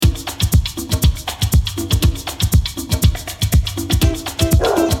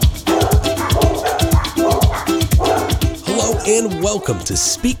Welcome to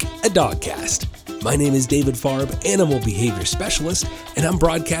Speak a Dogcast. My name is David Farb, Animal Behavior Specialist, and I'm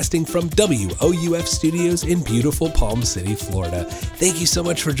broadcasting from WOUF Studios in beautiful Palm City, Florida. Thank you so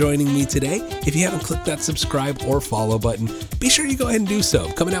much for joining me today. If you haven't clicked that subscribe or follow button, be sure you go ahead and do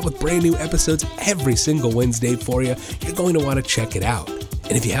so. Coming out with brand new episodes every single Wednesday for you. You're going to want to check it out.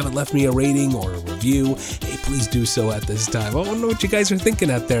 And if you haven't left me a rating or a review, hey, please do so at this time. I want to know what you guys are thinking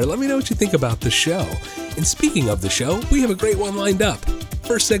out there. Let me know what you think about the show. And speaking of the show, we have a great one lined up.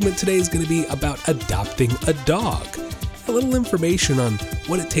 First segment today is going to be about adopting a dog. A little information on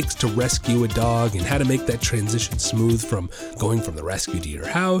what it takes to rescue a dog and how to make that transition smooth from going from the rescue to your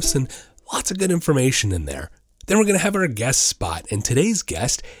house, and lots of good information in there. Then we're going to have our guest spot, and today's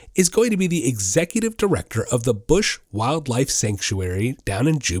guest is going to be the executive director of the Bush Wildlife Sanctuary down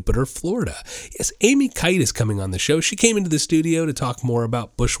in Jupiter, Florida. Yes, Amy Kite is coming on the show. She came into the studio to talk more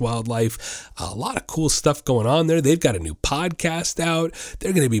about bush wildlife. A lot of cool stuff going on there. They've got a new podcast out.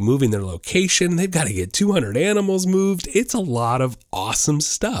 They're going to be moving their location. They've got to get 200 animals moved. It's a lot of awesome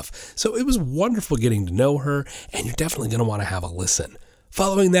stuff. So it was wonderful getting to know her, and you're definitely going to want to have a listen.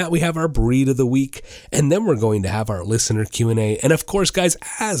 Following that, we have our breed of the week, and then we're going to have our listener Q&A. And of course, guys,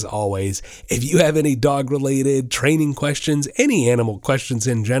 as always, if you have any dog-related training questions, any animal questions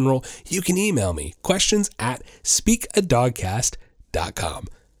in general, you can email me, questions@speakadogcast.com.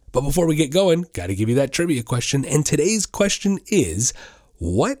 But before we get going, got to give you that trivia question. And today's question is,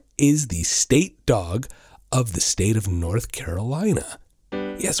 what is the state dog of the state of North Carolina?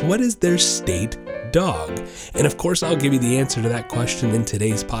 Yes, what is their state dog? And of course, I'll give you the answer to that question in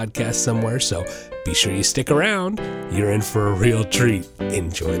today's podcast somewhere, so be sure you stick around. You're in for a real treat.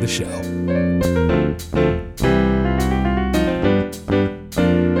 Enjoy the show.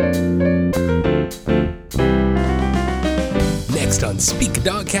 Next on Speak a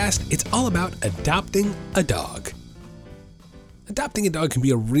Dogcast, it's all about adopting a dog. Adopting a dog can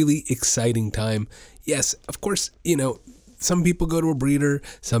be a really exciting time. Yes, of course, some people go to a breeder,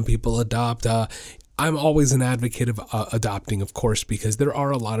 some people adopt. I'm always an advocate of adopting, of course, because there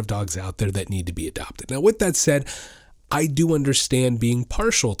are a lot of dogs out there that need to be adopted. Now, with that said, I do understand being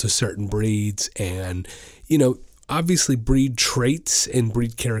partial to certain breeds and, obviously breed traits and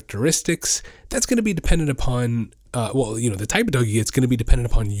breed characteristics. That's going to be dependent upon, the type of dog you get is going to be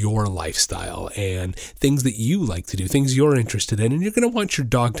dependent upon your lifestyle and things that you like to do, things you're interested in, and you're going to want your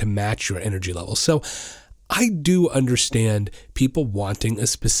dog to match your energy level. So I do understand people wanting a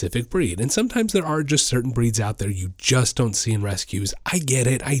specific breed, and sometimes there are just certain breeds out there you just don't see in rescues. I get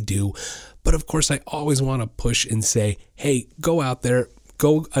it, I do, but of course I always want to push and say, hey, go out there,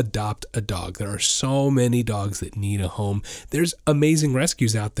 go adopt a dog. There are so many dogs that need a home. There's amazing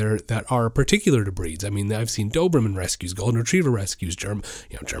rescues out there that are particular to breeds. I mean, I've seen Doberman rescues, Golden Retriever rescues, German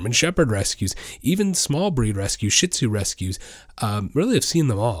Shepherd rescues, even small breed rescues, Shih Tzu rescues. Really, I've seen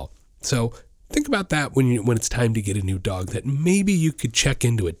them all. So think about that when it's time to get a new dog that maybe you could check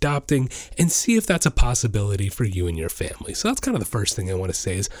into adopting and see if that's a possibility for you and your family. So that's kind of the first thing I want to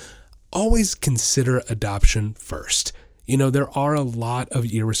say is always consider adoption first. There are a lot of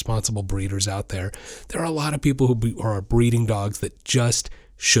irresponsible breeders out there. There are a lot of people who are breeding dogs that just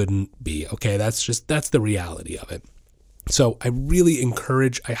shouldn't be. Okay, that's the reality of it. So I highly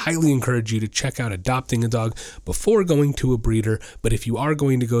encourage you to check out adopting a dog before going to a breeder. But if you are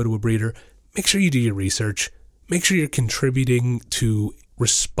going to go to a breeder, make sure you do your research. Make sure you're contributing to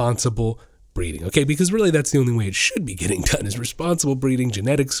responsible breeding, okay? Because really that's the only way it should be getting done is responsible breeding,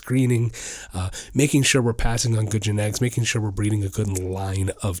 genetic screening, making sure we're passing on good genetics, making sure we're breeding a good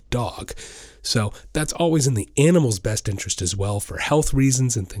line of dog. So that's always in the animal's best interest as well for health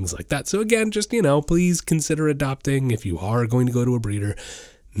reasons and things like that. So again, just, please consider adopting. If you are going to go to a breeder,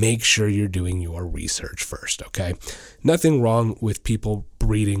 make sure you're doing your research first, okay? Nothing wrong with people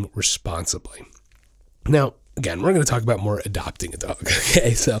breeding responsibly. Now, again, we're going to talk about more adopting a dog,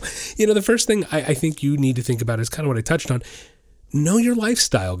 okay? So, the first thing I think you need to think about is kind of what I touched on. Know your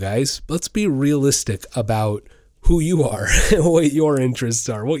lifestyle, guys. Let's be realistic about who you are, what your interests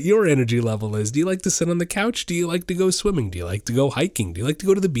are, what your energy level is. Do you like to sit on the couch? Do you like to go swimming? Do you like to go hiking? Do you like to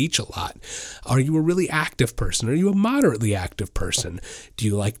go to the beach a lot? Are you a really active person? Are you a moderately active person? Do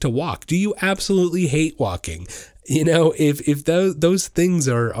you like to walk? Do you absolutely hate walking? If those things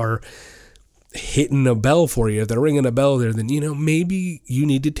are hitting a bell for you, if they're ringing a bell there, then, maybe you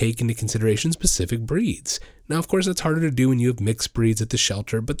need to take into consideration specific breeds. Now, of course, that's harder to do when you have mixed breeds at the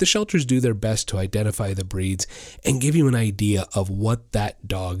shelter, but the shelters do their best to identify the breeds and give you an idea of what that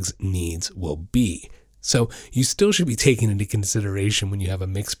dog's needs will be. So you still should be taken into consideration when you have a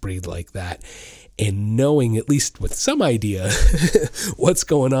mixed breed like that. and knowing, at least with some idea, what's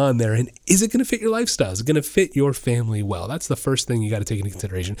going on there, and is it going to fit your lifestyle? Is it going to fit your family well? That's the first thing you got to take into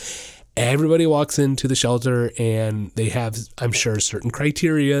consideration. Everybody walks into the shelter and they have, I'm sure, certain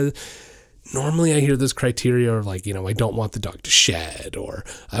criteria. Normally I hear this criteria of like, I don't want the dog to shed, or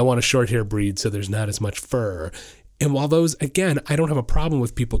I want a short hair breed so there's not as much fur. And while those, again, I don't have a problem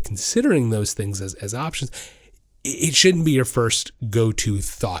with people considering those things as options, it shouldn't be your first go-to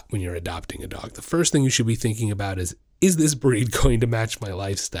thought when you're adopting a dog. The first thing you should be thinking about is this breed going to match my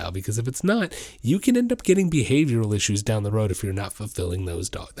lifestyle? Because if it's not, you can end up getting behavioral issues down the road if you're not fulfilling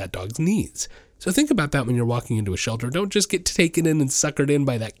that dog's needs. So think about that when you're walking into a shelter. Don't just get taken in and suckered in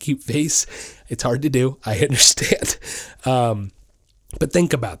by that cute face. It's hard to do. I understand. But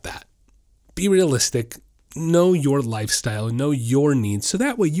think about that. Be realistic. Know your lifestyle. Know your needs. So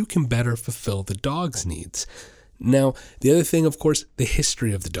that way you can better fulfill the dog's needs. Now, the other thing, of course, the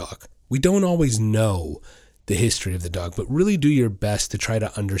history of the dog. We don't always know the history of the dog, but really do your best to try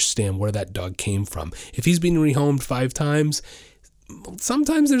to understand where that dog came from. If he's been rehomed 5 times,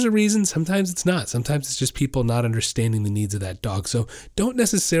 sometimes there's a reason, sometimes it's not. Sometimes it's just people not understanding the needs of that dog. So don't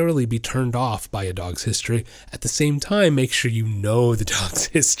necessarily be turned off by a dog's history. At the same time, make sure you know the dog's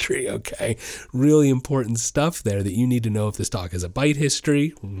history, okay? Really important stuff there that you need to know if this dog has a bite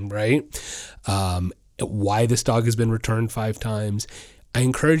history, right? Why this dog has been returned 5 times. I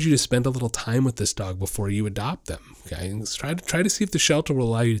encourage you to spend a little time with this dog before you adopt them. Okay, try to see if the shelter will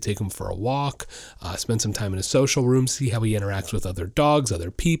allow you to take him for a walk, spend some time in a social room, see how he interacts with other dogs, other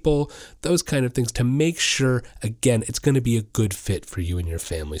people, those kind of things to make sure, again, it's going to be a good fit for you and your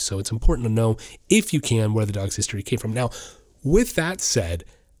family. So it's important to know, if you can, where the dog's history came from. Now, with that said,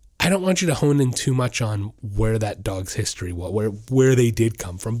 I don't want you to hone in too much on where that dog's history, where they did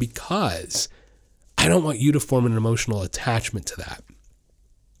come from, because I don't want you to form an emotional attachment to that.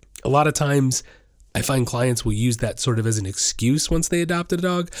 A lot of times I find clients will use that sort of as an excuse once they adopt a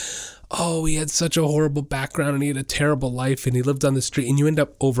dog. Oh, he had such a horrible background and he had a terrible life and he lived on the street, and you end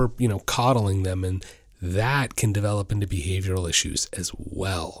up coddling them, and that can develop into behavioral issues as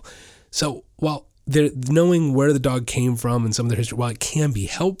well. So while knowing where the dog came from and some of their history, while it can be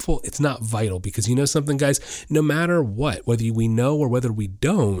helpful, it's not vital, because you know something, guys, no matter what, whether we know or whether we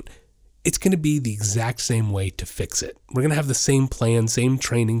don't, it's going to be the exact same way to fix it. We're going to have the same plan, same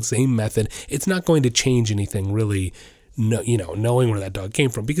training, same method. It's not going to change anything really, knowing where that dog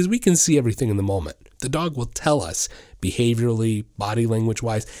came from, because we can see everything in the moment. The dog will tell us behaviorally, body language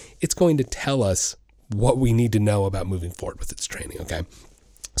wise, it's going to tell us what we need to know about moving forward with its training, okay?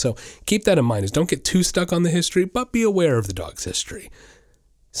 So keep that in mind, is don't get too stuck on the history, but be aware of the dog's history.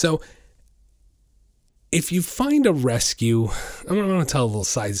 So if you find a rescue, I'm going to tell a little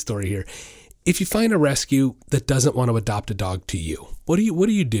side story here. If you find a rescue that doesn't want to adopt a dog to you, what do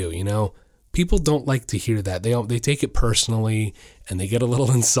you do? People don't like to hear that. They take it personally and they get a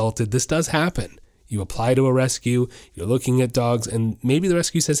little insulted. This does happen. You apply to a rescue, you're looking at dogs, and maybe the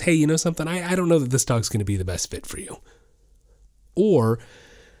rescue says, hey, you know something? I don't know that this dog's going to be the best fit for you. Or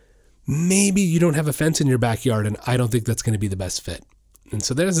maybe you don't have a fence in your backyard and I don't think that's going to be the best fit. And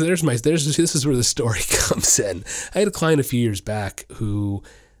so this is where the story comes in. I had a client a few years back who,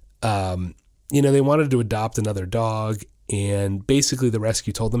 they wanted to adopt another dog, and basically the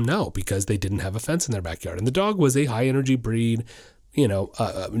rescue told them no, because they didn't have a fence in their backyard. And the dog was a high energy breed,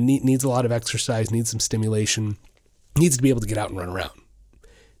 needs a lot of exercise, needs some stimulation, needs to be able to get out and run around.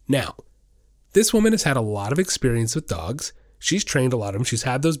 Now, this woman has had a lot of experience with dogs. She's trained a lot of them. She's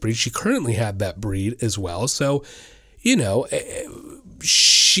had those breeds. She currently had that breed as well. So,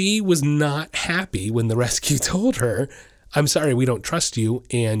 she was not happy when the rescue told her, I'm sorry, we don't trust you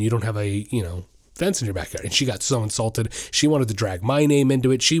and you don't have a, fence in your backyard. And she got so insulted. She wanted to drag my name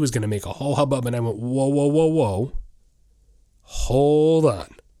into it. She was going to make a whole hubbub. And I went, whoa. Hold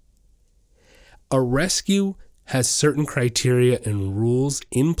on. A rescue has certain criteria and rules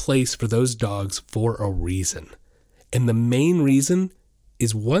in place for those dogs for a reason. And the main reason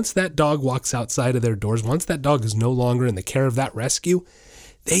is once that dog walks outside of their doors, once that dog is no longer in the care of that rescue,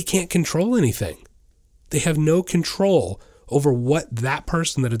 they can't control anything. They have no control over what that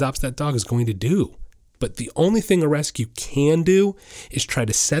person that adopts that dog is going to do. But the only thing a rescue can do is try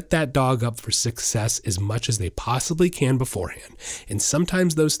to set that dog up for success as much as they possibly can beforehand. And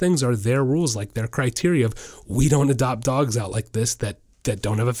sometimes those things are their rules, like their criteria of, we don't adopt dogs out like this that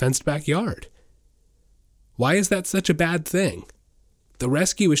don't have a fenced backyard. Why is that such a bad thing? The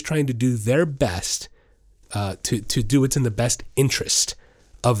rescue is trying to do their best to do what's in the best interest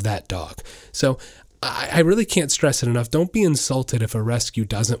of that dog. So I really can't stress it enough. Don't be insulted if a rescue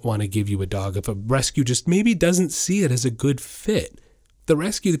doesn't want to give you a dog, if a rescue just maybe doesn't see it as a good fit.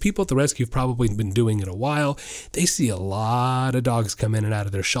 the people at the rescue have probably been doing it a while. They see a lot of dogs come in and out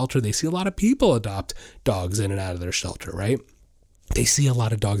of their shelter. They see a lot of people adopt dogs in and out of their shelter, right? They see a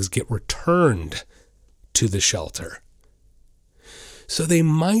lot of dogs get returned to the shelter. So they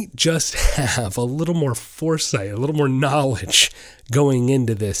might just have a little more foresight, a little more knowledge going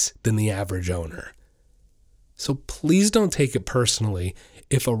into this than the average owner. So please don't take it personally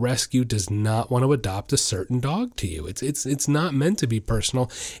if a rescue does not want to adopt a certain dog to you. It's not meant to be personal.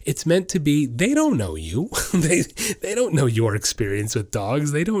 It's meant to be, they don't know you. They don't know your experience with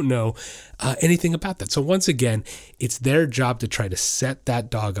dogs. They don't know anything about that. So once again, it's their job to try to set that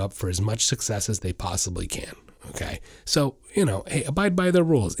dog up for as much success as they possibly can. Okay. So, hey, abide by the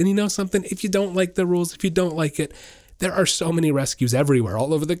rules. And you know something? If you don't like the rules, if you don't like it, there are so many rescues everywhere,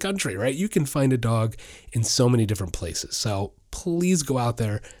 all over the country, right? You can find a dog in so many different places. So please go out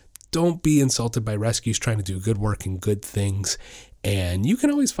there. Don't be insulted by rescues trying to do good work and good things. And you can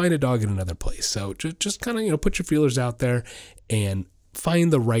always find a dog in another place. So just kind of, put your feelers out there and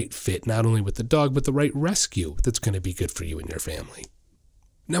find the right fit, not only with the dog, but the right rescue that's going to be good for you and your family.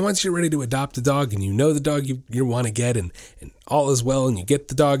 Now, once you're ready to adopt a dog and you know the dog you want to get and all is well and you get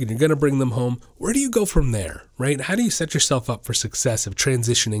the dog and you're going to bring them home, where do you go from there, right? How do you set yourself up for success of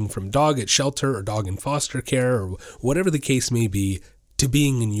transitioning from dog at shelter or dog in foster care or whatever the case may be to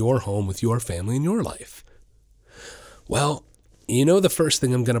being in your home with your family and your life? Well, the first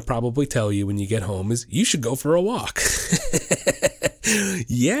thing I'm going to probably tell you when you get home is you should go for a walk.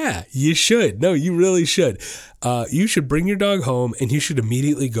 Yeah, you should. No, you really should. You should bring your dog home and you should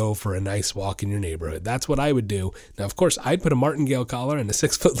immediately go for a nice walk in your neighborhood. That's what I would do. Now, of course, I'd put a martingale collar and a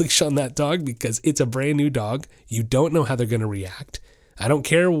 6-foot leash on that dog because it's a brand new dog. You don't know how they're going to react. I don't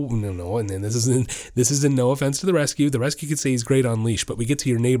care. No. And then this is in no offense to the rescue. The rescue could say he's great on leash, but we get to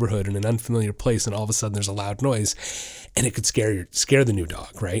your neighborhood in an unfamiliar place and all of a sudden there's a loud noise and it could scare the new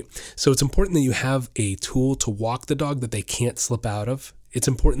dog, right? So it's important that you have a tool to walk the dog that they can't slip out of. It's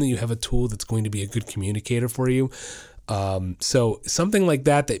important that you have a tool that's going to be a good communicator for you. So something like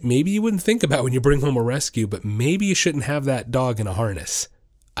that maybe you wouldn't think about when you bring home a rescue, but maybe you shouldn't have that dog in a harness.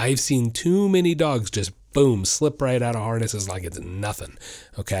 I've seen too many dogs just boom, slip right out of harnesses like it's nothing.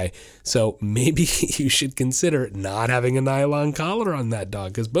 Okay. So maybe you should consider not having a nylon collar on that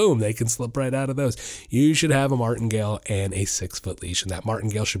dog because boom, they can slip right out of those. You should have a martingale and a 6-foot leash, and that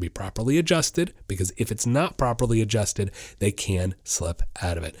martingale should be properly adjusted because if it's not properly adjusted, they can slip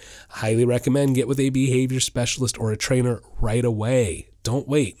out of it. Highly recommend get with a behavior specialist or a trainer right away. Don't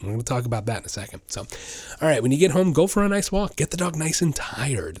wait. I'm going to talk about that in a second. So, all right, when you get home, go for a nice walk. Get the dog nice and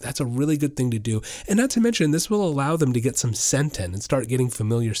tired. That's a really good thing to do. And not to mention, this will allow them to get some scent in and start getting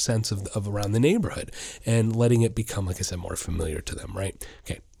familiar scents of around the neighborhood and letting it become, like I said, more familiar to them, right?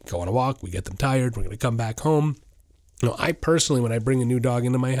 Okay, go on a walk. We get them tired. We're going to come back home. I personally, when I bring a new dog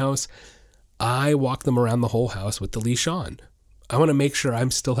into my house, I walk them around the whole house with the leash on. I want to make sure I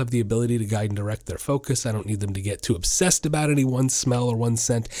still have the ability to guide and direct their focus. I don't need them to get too obsessed about any one smell or one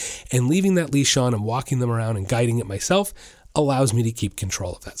scent. And leaving that leash on and walking them around and guiding it myself allows me to keep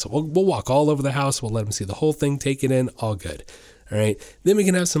control of that. So we'll walk all over the house. We'll let them see the whole thing, take it in, all good. All right. Then we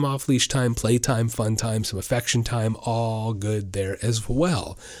can have some off-leash time, play time, fun time, some affection time, all good there as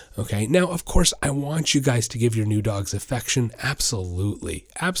well. Okay. Now, of course, I want you guys to give your new dogs affection. Absolutely.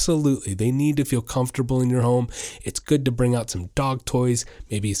 Absolutely. They need to feel comfortable in your home. It's good to bring out some dog toys,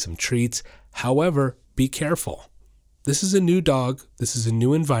 maybe some treats. However, be careful. This is a new dog. This is a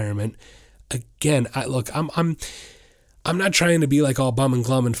new environment. Again, I'm not trying to be like all bum and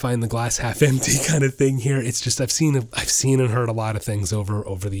glum and find the glass half empty kind of thing here. It's just I've seen and heard a lot of things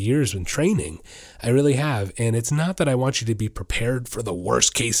over the years in training. I really have. And it's not that I want you to be prepared for the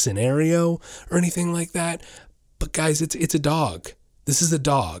worst case scenario or anything like that. But guys, it's a dog. This is a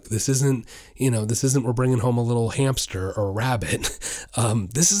dog. This isn't we're bringing home a little hamster or rabbit.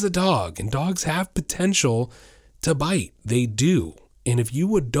 This is a dog, and dogs have potential to bite. They do. And if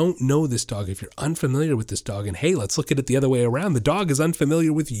you don't know this dog, if you're unfamiliar with this dog, and hey, let's look at it the other way around, the dog is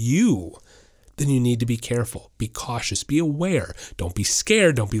unfamiliar with you, then you need to be careful, be cautious, be aware. Don't be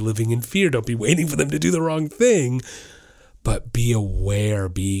scared. Don't be living in fear. Don't be waiting for them to do the wrong thing. But be aware,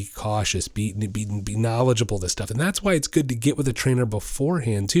 be cautious, be knowledgeable of this stuff. And that's why it's good to get with a trainer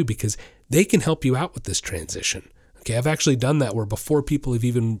beforehand too, because they can help you out with this transition. Okay, I've actually done that where before people have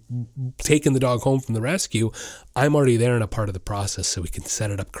even taken the dog home from the rescue, I'm already there and a part of the process so we can set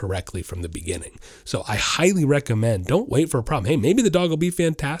it up correctly from the beginning. So I highly recommend, don't wait for a problem. Hey, maybe the dog will be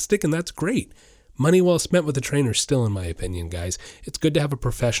fantastic and that's great, Money well spent with a trainer still, in my opinion, guys. It's good to have a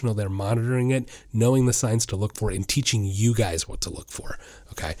professional there monitoring it, knowing the signs to look for, and teaching you guys what to look for,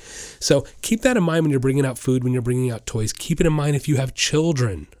 okay? So keep that in mind when you're bringing out food, when you're bringing out toys. Keep it in mind if you have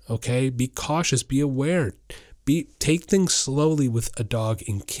children, okay? Be cautious, be aware. Take things slowly with a dog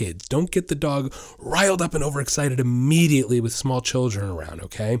and kids. Don't get the dog riled up and overexcited immediately with small children around,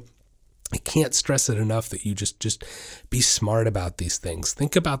 okay? I can't stress it enough that you just be smart about these things.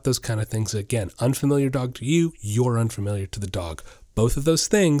 Think about those kind of things. Again, unfamiliar dog to you, you're unfamiliar to the dog. Both of those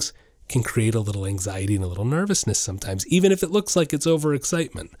things can create a little anxiety and a little nervousness sometimes, even if it looks like it's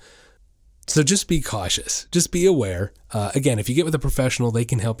overexcitement. So just be cautious. Just be aware. Again, if you get with a professional, they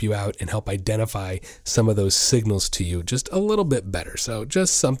can help you out and help identify some of those signals to you just a little bit better. So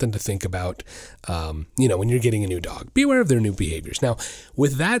just something to think about, when you're getting a new dog. Be aware of their new behaviors. Now,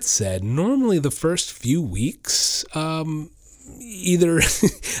 with that said, normally the first few weeks, either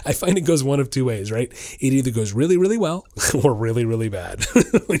I find it goes one of two ways, right? It either goes really, really well or really, really bad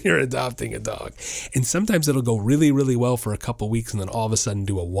when you're adopting a dog. And sometimes it'll go really, really well for a couple weeks and then all of a sudden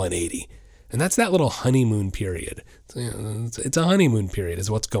do a 180. And that's that little honeymoon period. It's a honeymoon period is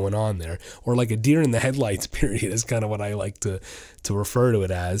what's going on there. Or like a deer in the headlights period is kind of what I like to refer to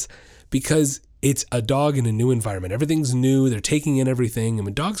it as, because it's a dog in a new environment. Everything's new. They're taking in everything. I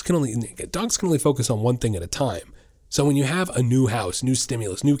mean, dogs can only focus on one thing at a time. So when you have a new house, new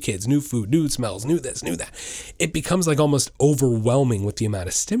stimulus, new kids, new food, new smells, new this, new that, it becomes like almost overwhelming with the amount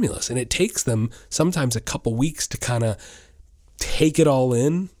of stimulus. And it takes them sometimes a couple weeks to kind of take it all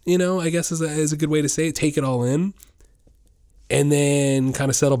in, I guess is a good way to say it. Take it all in and then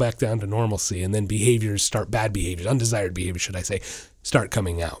kind of settle back down to normalcy. And then bad behaviors, undesired behaviors, should I say, start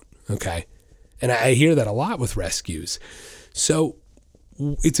coming out. Okay. And I hear that a lot with rescues. So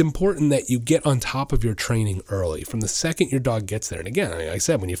it's important that you get on top of your training early from the second your dog gets there. And again, like I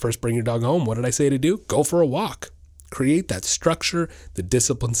said, when you first bring your dog home, what did I say to do? Go for a walk. Create that structure, the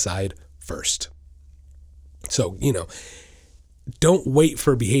discipline side first. So, don't wait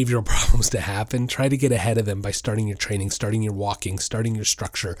for behavioral problems to happen. Try to get ahead of them by starting your training, starting your walking, starting your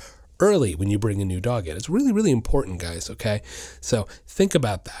structure early when you bring a new dog in. It's really, really important, guys, okay? So think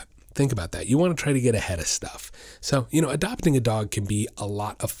about that. You want to try to get ahead of stuff. So, adopting a dog can be a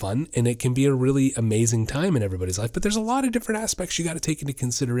lot of fun and it can be a really amazing time in everybody's life, but there's a lot of different aspects you got to take into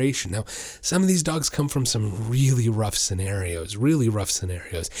consideration. Now, some of these dogs come from some really rough scenarios,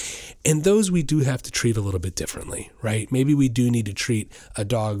 and those we do have to treat a little bit differently, right? Maybe we do need to treat a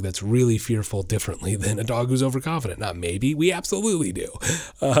dog that's really fearful differently than a dog who's overconfident. Not maybe, we absolutely do.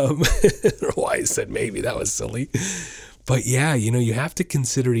 Why I said maybe, that was silly. But yeah, you have to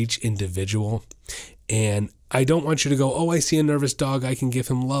consider each individual. And I don't want you to go, I see a nervous dog. I can give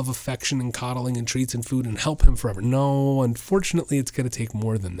him love, affection, and coddling and treats and food and help him forever. No, unfortunately, it's going to take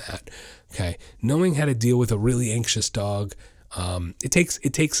more than that. Okay. Knowing how to deal with a really anxious dog, it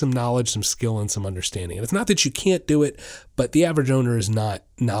takes some knowledge, some skill, and some understanding. And it's not that you can't do it, but the average owner is not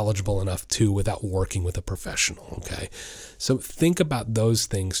knowledgeable enough to without working with a professional. Okay. So think about those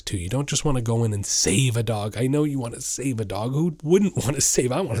things too. You don't just want to go in and save a dog. I know you want to save a dog. Who wouldn't want to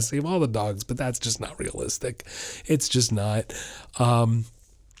save? I want to save all the dogs, but that's just not realistic. It's just not.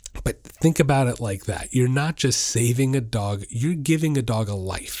 But think about it like that. You're not just saving a dog. You're giving a dog a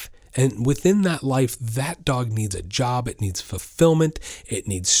life. And within that life, that dog needs a job. It needs fulfillment. It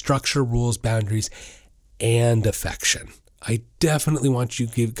needs structure, rules, boundaries, and affection. I definitely want you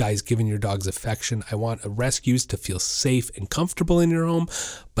guys giving your dogs affection. I want rescues to feel safe and comfortable in your home,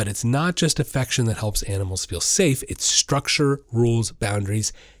 but it's not just affection that helps animals feel safe. It's structure, rules,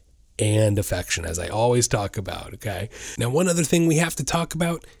 boundaries, and affection, as I always talk about, okay? Now, one other thing we have to talk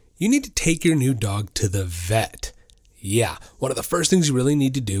about, you need to take your new dog to the vet. Yeah, one of the first things you really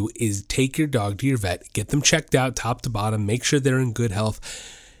need to do is take your dog to your vet, get them checked out top to bottom, make sure they're in good health.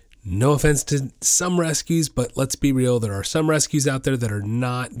 No offense to some rescues, but let's be real. There are some rescues out there that are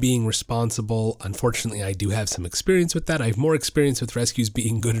not being responsible. Unfortunately, I do have some experience with that. I have more experience with rescues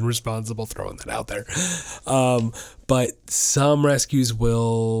being good and responsible, throwing that out there. But some rescues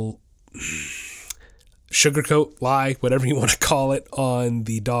will sugarcoat, lie, whatever you want to call it, on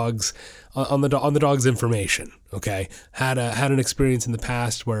the dog's on the dog's information. Okay, had an experience in the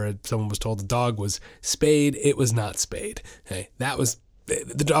past where someone was told the dog was spayed. It was not spayed. Okay, that was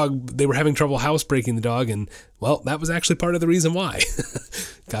the dog. They were having trouble housebreaking the dog, and well, that was actually part of the reason why.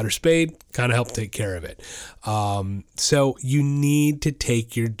 Got her spayed, kind of helped take care of it. So you need to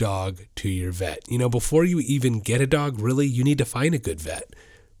take your dog to your vet. Before you even get a dog, really, you need to find a good vet.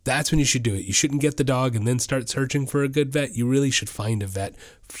 That's when you should do it. You shouldn't get the dog and then start searching for a good vet. You really should find a vet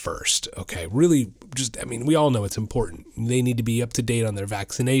first, okay? Really, we all know it's important. They need to be up to date on their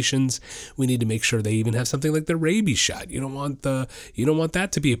vaccinations. We need to make sure they even have something like the rabies shot. You don't want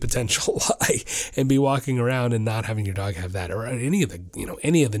that to be a potential lie and be walking around and not having your dog have that, or any of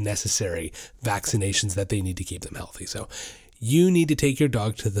the necessary vaccinations that they need to keep them healthy. So you need to take your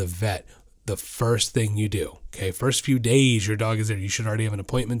dog to the vet the first thing you do, okay? First few days your dog is there, you should already have an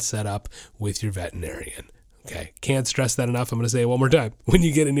appointment set up with your veterinarian, okay? Can't stress that enough. I'm going to say it one more time. When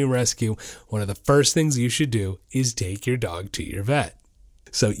you get a new rescue, one of the first things you should do is take your dog to your vet.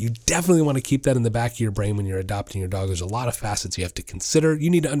 So you definitely want to keep that in the back of your brain when you're adopting your dog. There's a lot of facets you have to consider. You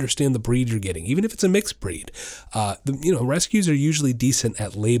need to understand the breed you're getting, even if it's a mixed breed. Rescues are usually decent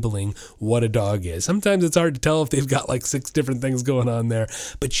at labeling what a dog is. Sometimes it's hard to tell if they've got like 6 different things going on there,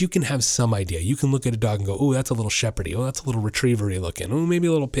 but you can have some idea. You can look at a dog and go, oh, that's a little shepherdy. Oh, that's a little retriever-y looking. Oh, maybe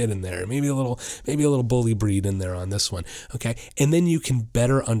a little pit in there. Maybe a little bully breed in there on this one. Okay. And then you can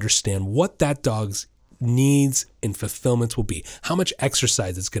better understand what that dog's needs and fulfillments will be, how much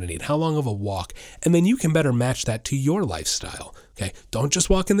exercise it's going to need, how long of a walk, and then you can better match that to your lifestyle. Okay, don't just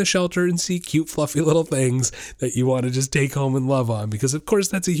walk in the shelter and see cute, fluffy little things that you want to just take home and love on, because of course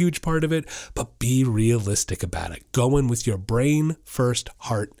that's a huge part of it, but be realistic about it. Go in with your brain first,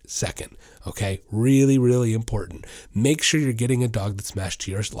 heart second. Okay, really, really important. Make sure you're getting a dog that's matched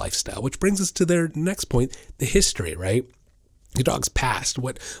to your lifestyle, which brings us to their next point, the history, right? The dog's past,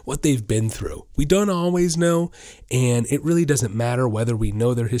 what they've been through. We don't always know, and it really doesn't matter whether we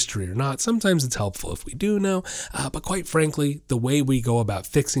know their history or not. Sometimes it's helpful if we do know, but quite frankly, the way we go about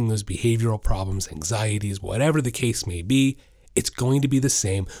fixing those behavioral problems, anxieties, whatever the case may be, it's going to be the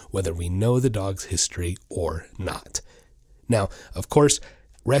same whether we know the dog's history or not. Now, of course,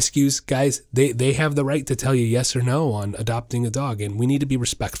 rescues, guys, they have the right to tell you yes or no on adopting a dog, and we need to be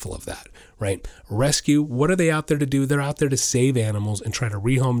respectful of that, right? Rescue, what are they out there to do? They're out there to save animals and try to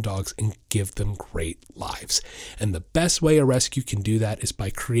rehome dogs and give them great lives. And the best way a rescue can do that is by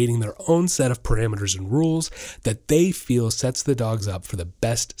creating their own set of parameters and rules that they feel sets the dogs up for the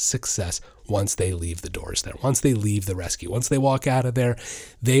best success once they leave the doors there, once they leave the rescue, once they walk out of there.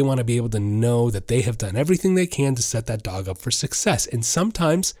 They want to be able to know that they have done everything they can to set that dog up for success. And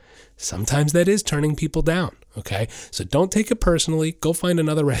sometimes that is turning people down. Okay, so don't take it personally. Go find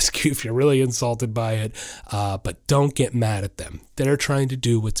another rescue if you're really insulted by it, but don't get mad at them. They're trying to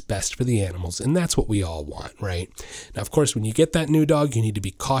do what's best for the animals, and that's what we all want, right? Now, of course, when you get that new dog, you need to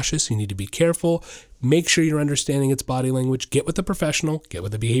be cautious. You need to be careful. Make sure you're understanding its body language. Get with a professional. Get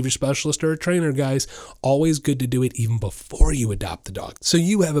with a behavior specialist or a trainer, guys. Always good to do it even before you adopt the dog, so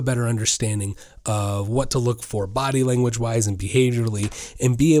you have a better understanding of what to look for body language-wise and behaviorally,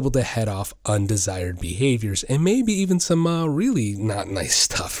 and be able to head off undesired behaviors and maybe even some really not nice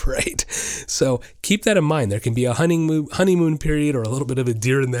stuff, right? So keep that in mind. There can be a honeymoon period or a little bit of a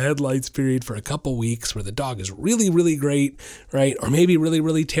deer in the headlights period for a couple weeks where the dog is really, really great, right? Or maybe really,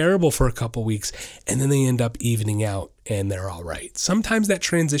 really terrible for a couple weeks, and then they end up evening out and they're all right. Sometimes that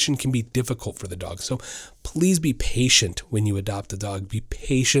transition can be difficult for the dog. So please be patient when you adopt a dog. Be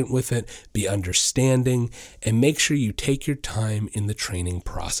patient with it, be understanding, and make sure you take your time in the training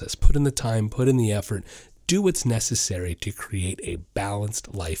process. Put in the time, put in the effort, do what's necessary to create a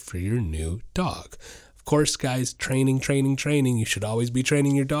balanced life for your new dog. Of course, guys, training. You should always be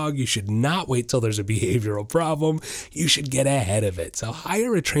training your dog. You should not wait till there's a behavioral problem. You should get ahead of it. So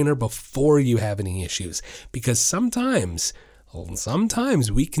hire a trainer before you have any issues, because sometimes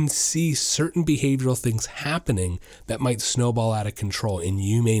we can see certain behavioral things happening that might snowball out of control, and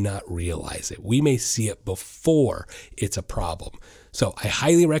you may not realize it. We may see it before it's a problem. So I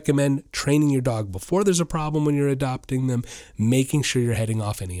highly recommend training your dog before there's a problem when you're adopting them, making sure you're heading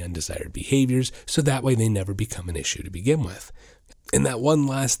off any undesired behaviors, so that way they never become an issue to begin with. And that one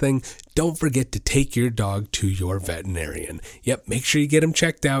last thing, don't forget to take your dog to your veterinarian. Yep, make sure you get them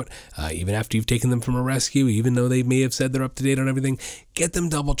checked out, even after you've taken them from a rescue, even though they may have said they're up to date on everything, get them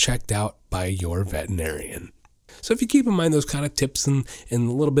double checked out by your veterinarian. So if you keep in mind those kind of tips and a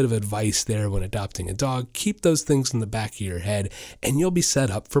little bit of advice there when adopting a dog, keep those things in the back of your head and you'll be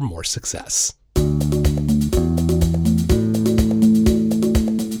set up for more success.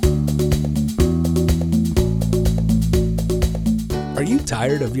 Are you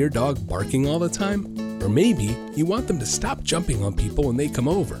tired of your dog barking all the time? Or maybe you want them to stop jumping on people when they come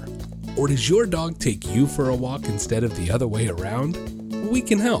over? Or does your dog take you for a walk instead of the other way around? We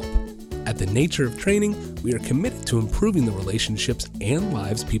can help. At The Nature of Training, we are committed to improving the relationships and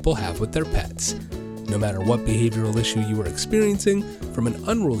lives people have with their pets. No matter what behavioral issue you are experiencing, from an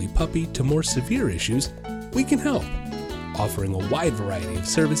unruly puppy to more severe issues, we can help. offering a wide variety of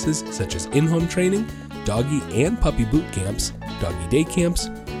services such as in-home training, doggy and puppy boot camps, doggy day camps,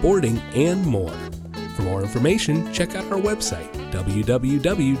 boarding, and more. For more information, check out our website,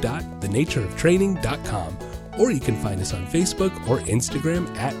 www.thenatureoftraining.com, or you can find us on Facebook or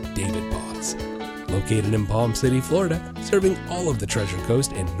Instagram at David Paws. Located in Palm City, Florida, serving all of the Treasure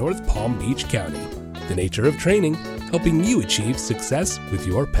Coast and North Palm Beach County. The Nature of Training, helping you achieve success with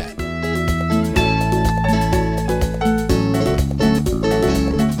your pet.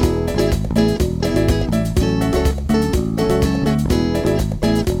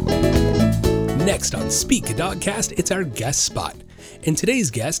 Next on Speak a Dogcast, it's our guest spot. In today's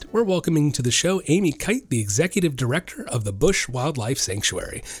guest, we're welcoming to the show Amy Kite, the Executive Director of the Bush Wildlife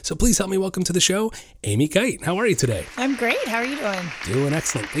Sanctuary. So please help me welcome to the show, Amy Kite. How are you today? I'm great. How are you doing? Doing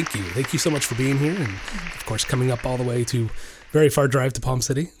excellent. Thank you. Thank you so much for being here. And of course, coming up all the way to very far drive to Palm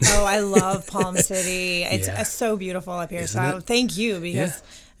City. Oh, I love Palm City. It's so beautiful up here. Isn't it? Thank you, because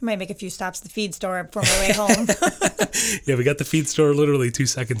I might make a few stops at the feed store before my way home. Yeah, we got the feed store literally 2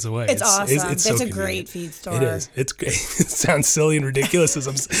 seconds away. It's awesome. It's so a convenient. Great feed store. It is. It's great. It sounds silly and ridiculous.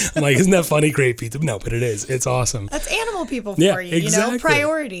 I'm like, isn't that funny? Great pizza. No, but it is. It's awesome. That's animal people for Yeah, you. exactly.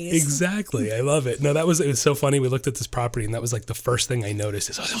 Priorities. Exactly. I love it. No, it was so funny. We looked at this property and that was like the first thing I noticed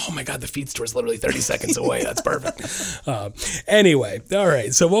is, oh my God, the feed store is literally 30 seconds away. That's perfect. Anyway, all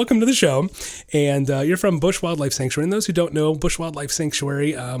right. So welcome to the show. And you're from Bush Wildlife Sanctuary. And those who don't know, Bush Wildlife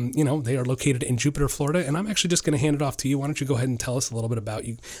Sanctuary, they are located in Jupiter, Florida. And I'm actually just going to hand it off to you. Why don't you go ahead and tell us a little bit about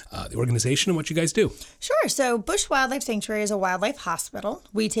you, the organization and what you guys do? Sure. So Bush Wildlife Sanctuary is a wildlife hospital.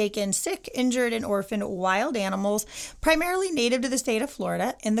 We take in sick, injured, and orphaned wild animals, primarily native to the state of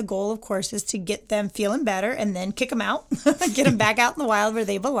Florida. And the goal, of course, is to get them feeling better and then kick them out, get them back out in the wild where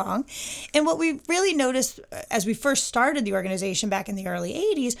they belong. And what we really noticed as we first started the organization back in the early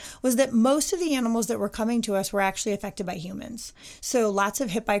 80s was that most of the animals that were coming to us were actually affected by humans. So lots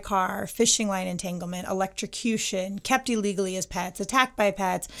of hit by car, fishing line entanglement, electrocution, kept illegally as pets, attacked by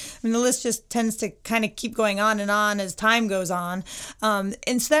pets. I mean, the list just tends to kind of keep going on as time goes on.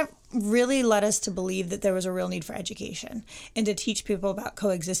 And so that really led us to believe that there was a real need for education and to teach people about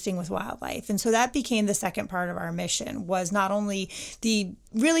coexisting with wildlife. And so that became the second part of our mission, was not only the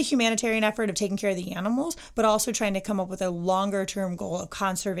really humanitarian effort of taking care of the animals, but also trying to come up with a longer term goal of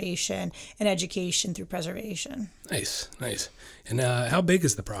conservation and education through preservation. Nice. And how big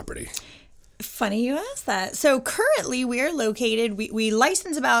is the property? Funny you asked that. So currently we are located, we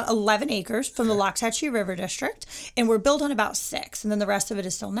license about 11 acres from the Loxahatchee River District, and we're built on about 6, and then the rest of it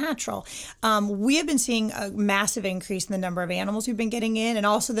is still natural. We have been seeing a massive increase in the number of animals we've been getting in, and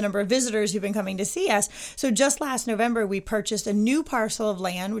also the number of visitors who've been coming to see us. So just last November, we purchased a new parcel of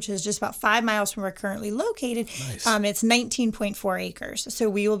land, which is just about 5 miles from where we're currently located. Nice. It's 19.4 acres. So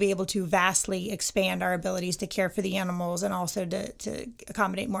we will be able to vastly expand our abilities to care for the animals and also to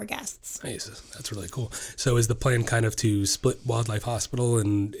accommodate more guests. Nice. That's really cool. So is the plan kind of to split Wildlife Hospital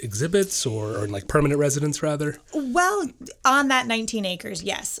and exhibits or like permanent residence rather? Well, on that 19 acres,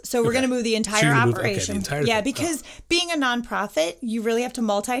 yes. So we're going to move the entire operation. The entire yeah, thing. because being a nonprofit, you really have to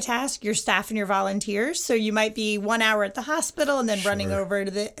multitask your staff and your volunteers. So you might be 1 hour at the hospital and then running over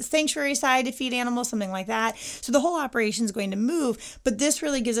to the sanctuary side to feed animals, something like that. So the whole operation is going to move, but this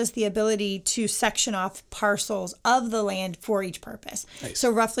really gives us the ability to section off parcels of the land for each purpose. Nice.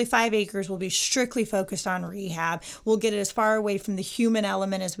 So roughly 5 acres will be strictly focused on rehab. We'll get it as far away from the human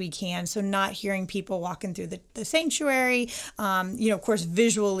element as we can. So not hearing people walking through the sanctuary, of course,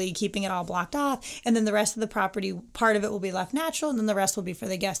 visually keeping it all blocked off. And then the rest of the property, part of it will be left natural, and then the rest will be for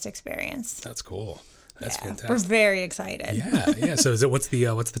the guest experience. That's cool. That's fantastic. We're very excited. Yeah. So what's the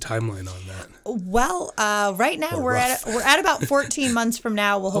timeline on that? Well, right now we're at about 14 months from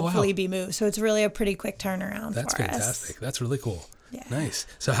now. We'll hopefully be moved. So it's really a pretty quick turnaround. That's for fantastic. us. That's really cool. Yeah. Nice.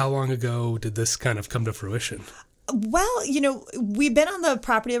 So how long ago did this kind of come to fruition? Well, we've been on the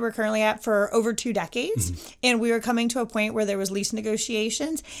property that we're currently at for over 2 decades, and we were coming to a point where there was lease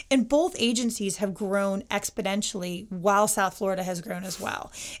negotiations, and both agencies have grown exponentially while South Florida has grown as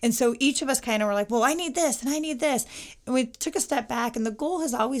well. And so each of us kind of were like, well, I need this and I need this. And we took a step back, and the goal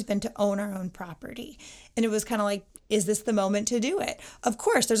has always been to own our own property. And it was kind of like, is this the moment to do it? Of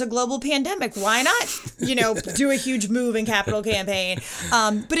course, there's a global pandemic. Why not, do a huge move and capital campaign?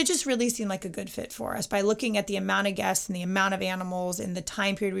 But it just really seemed like a good fit for us. By looking at the amount of guests and the amount of animals and the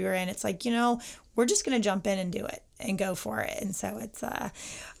time period we were in, it's like, we're just going to jump in and do it and go for it. And so it's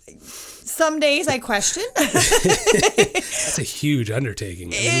some days I question. That's a huge undertaking.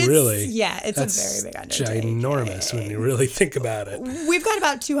 It's a very big undertaking. Ginormous when you really think about it. We've got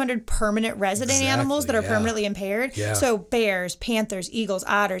about 200 permanent resident animals that are permanently impaired. Yeah. So bears, panthers, eagles,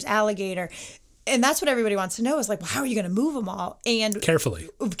 otters, alligator. And that's what everybody wants to know is like, well, how are you going to move them all? And Carefully,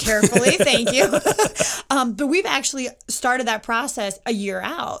 thank you. But we've actually started that process a year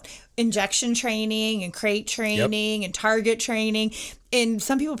out. Injection training and crate training and target training. And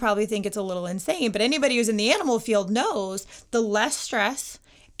some people probably think it's a little insane, but anybody who's in the animal field knows the less stress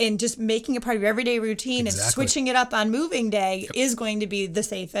and just making it part of your everyday routine and switching it up on moving day is going to be the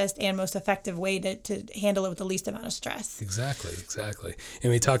safest and most effective way to handle it with the least amount of stress. Exactly.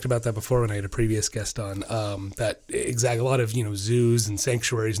 And we talked about that before when I had a previous guest on, a lot of, zoos and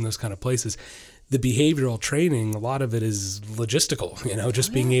sanctuaries and those kind of places. The behavioral training, a lot of it is logistical,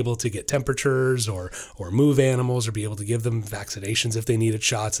 just being able to get temperatures or move animals or be able to give them vaccinations if they needed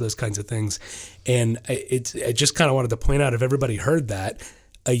shots, those kinds of things. And I just kind of wanted to point out, if everybody heard that,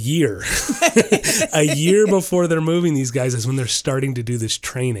 a year before they're moving these guys is when they're starting to do this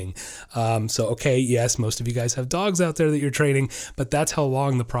training. Yes, most of you guys have dogs out there that you're training, but that's how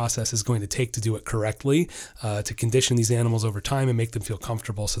long the process is going to take to do it correctly, to condition these animals over time and make them feel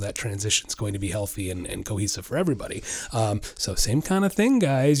comfortable, so that transition is going to be healthy and cohesive for everybody. So same kind of thing,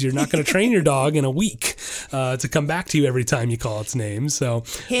 guys. You're not going to train your dog in a week to come back to you every time you call its name. So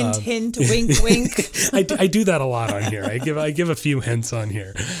hint, wink, wink. I do that a lot on here. I give a few hints on here.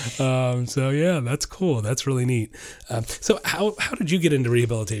 That's cool. That's really neat. So how did you get into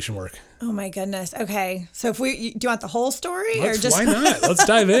rehabilitation work? Oh my goodness. Okay. So do you want the whole story or just why not? Let's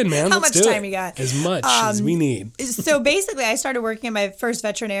dive in, man. How much time you got? As much as we need. So basically I started working in my first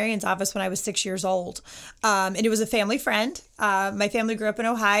veterinarian's office when I was 6 years old. And it was a family friend. My family grew up in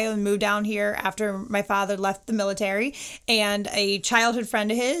Ohio and moved down here after my father left the military. And a childhood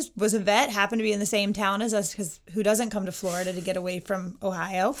friend of his was a vet, happened to be in the same town as us, because who doesn't come to Florida to get away from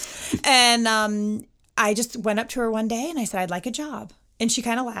Ohio? And I just went up to her one day and I said, I'd like a job. And she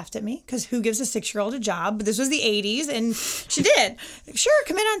kind of laughed at me, because who gives a 6-year-old a job? But this was the 80s, and she did. Sure,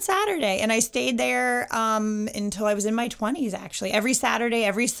 come in on Saturday. And I stayed there until I was in my 20s, actually. Every Saturday,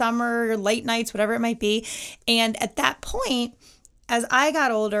 every summer, late nights, whatever it might be. And at that point, as I got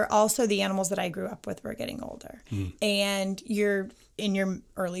older, also the animals that I grew up with were getting older. And you're in your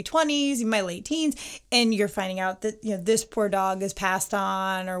early 20s, in my late teens, and you're finding out that, this poor dog has passed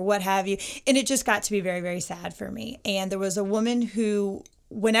on or what have you. And it just got to be very, very sad for me. And there was a woman who,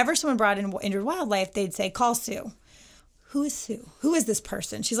 whenever someone brought in injured wildlife, they'd say, call Sue. Who is Sue? Who is this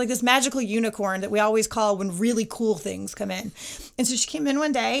person? She's like this magical unicorn that we always call when really cool things come in. And so she came in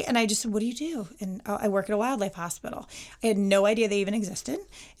one day and I just said, what do you do? And I work at a wildlife hospital. I had no idea they even existed.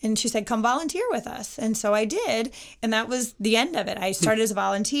 And she said, come volunteer with us. And so I did. And that was the end of it. I started as a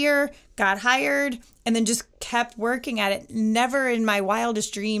volunteer, got hired, and then just kept working at it. Never in my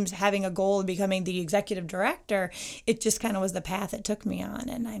wildest dreams having a goal of becoming the executive director. It just kind of was the path it took me on.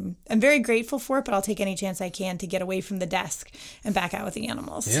 And I'm very grateful for it, but I'll take any chance I can to get away from the desk and back out with the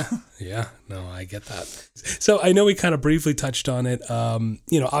animals. Yeah. No, I get that. So I know we kind of briefly touched on it.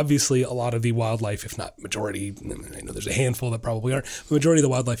 Obviously a lot of the wildlife, if not majority, I know there's a handful that probably aren't, the majority of the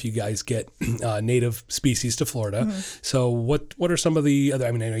wildlife you guys get native species to Florida. Mm-hmm. So what are some of the other,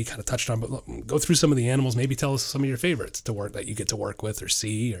 I know you kind of touched on, but go through some of the animals, maybe tell us some of your favorites to work that you get to work with or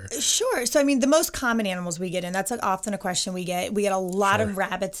see. Or Sure. So the most common animals we get in, that's often a question we get. We get a lot of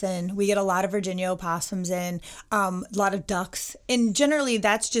rabbits in, we get a lot of Virginia opossums in, a lot of ducks, and generally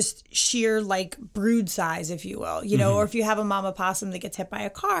that's just sheer brood size, if you will, or if you have a mama possum that gets hit by a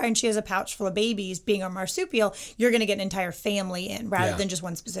car and she has a pouch full of babies, being a marsupial, you're going to get an entire family in rather than just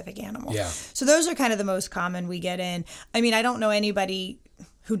one specific animal. Yeah. So those are kind of the most common we get in. I don't know anybody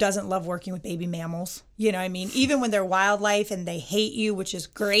who doesn't love working with baby mammals. Even when they're wildlife and they hate you, which is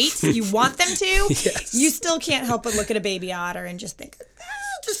great, you want them to, yes. You still can't help but look at a baby otter and just think,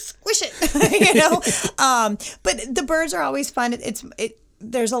 just squish it, But the birds are always fun.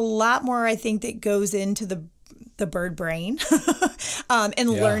 There's a lot more, I think, that goes into the bird brain and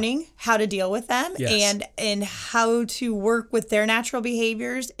learning how to deal with them and how to work with their natural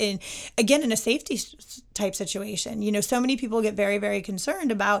behaviors. And again, in a safety type situation, so many people get very, very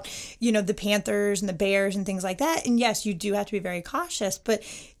concerned about, the panthers and the bears and things like that. And yes, you do have to be very cautious, but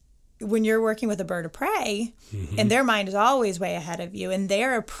when you're working with a bird of prey and their mind is always way ahead of you and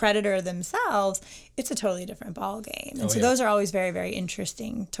they're a predator themselves, it's a totally different ball game. And those are always very, very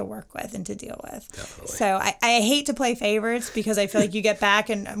interesting to work with and to deal with. Definitely. So I hate to play favorites because I feel like you get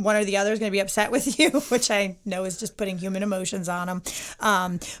back and one or the other is going to be upset with you, which I know is just putting human emotions on them.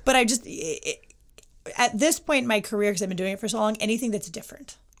 But I just, at this point in my career, because I've been doing it for so long, anything that's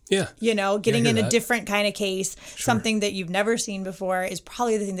different. Yeah. Getting in a different kind of case, something that you've never seen before is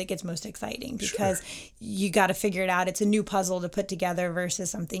probably the thing that gets most exciting because you got to figure it out. It's a new puzzle to put together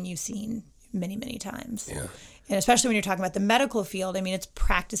versus something you've seen many, many times. Yeah. And especially when you're talking about the medical field, I mean, it's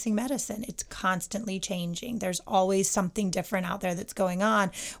practicing medicine. It's constantly changing. There's always something different out there that's going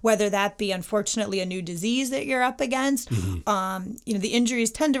on, whether that be, unfortunately, a new disease that you're up against. The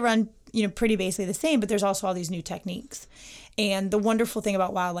injuries tend to run, pretty basically the same, but there's also all these new techniques. And the wonderful thing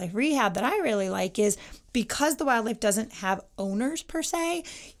about wildlife rehab that I really like is because the wildlife doesn't have owners per se,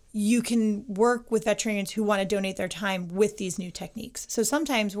 you can work with veterinarians who want to donate their time with these new techniques. So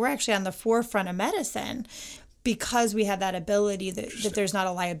sometimes we're actually on the forefront of medicine because we have that ability that there's not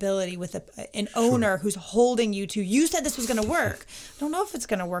a liability with an owner who's holding you said this was going to work. I don't know if it's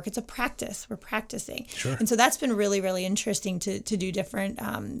going to work. It's a practice. We're practicing. Sure. And so that's been really, really interesting to do different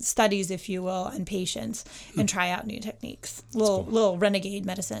studies, if you will, on patients and try out new techniques. Little renegade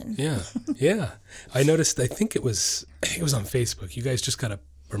medicine. Yeah. I noticed, I think it was on Facebook. You guys just got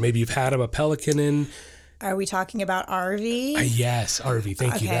or maybe you've had a pelican in. Are we talking about RV? Yes, RV.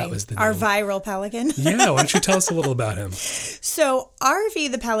 Thank you. That was the name. Our viral pelican. Yeah, why don't you tell us a little about him? So RV,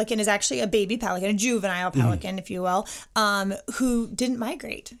 the pelican, is actually a baby pelican, a juvenile pelican, if you will, who didn't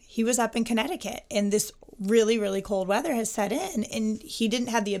migrate. He was up in Connecticut, and this really, really cold weather has set in, and he didn't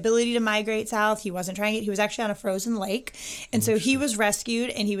have the ability to migrate south. He wasn't trying it. He was actually on a frozen lake. And so he was rescued,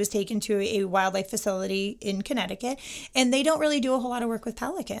 and he was taken to a wildlife facility in Connecticut. And they don't really do a whole lot of work with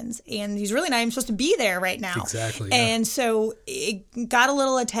pelicans. And he's really not even supposed to be there right now. Exactly. Yeah. And so it got a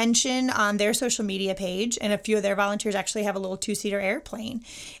little attention on their social media page, and a few of their volunteers actually have a little 2-seater airplane.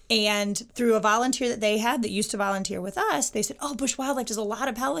 And through a volunteer that they had that used to volunteer with us, they said, "Oh, Bush Wildlife does a lot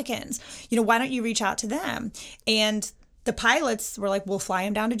of pelicans. Why don't you reach out to them?" And the pilots were like, "We'll fly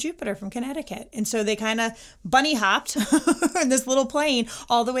him down to Jupiter from Connecticut." And so they kind of bunny hopped in this little plane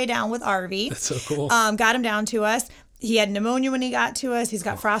all the way down with RV. That's so cool. Got him down to us. He had pneumonia when he got to us. He's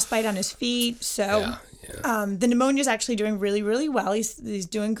got frostbite on his feet. So the pneumonia is actually doing really, really well. He's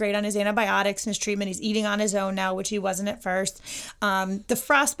doing great on his antibiotics and his treatment. He's eating on his own now, which he wasn't at first. The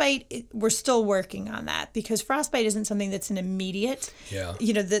frostbite, we're still working on that because frostbite isn't something that's an immediate. Yeah.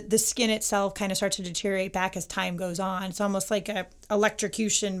 The skin itself kind of starts to deteriorate back as time goes on. It's almost like a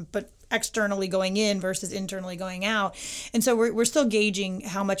electrocution, but externally going in versus internally going out. And so we're still gauging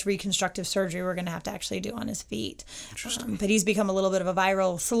how much reconstructive surgery we're going to have to actually do on his feet. Interesting. But he's become a little bit of a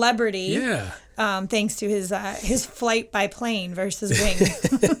viral celebrity. Yeah. Thanks to his flight by plane versus wing.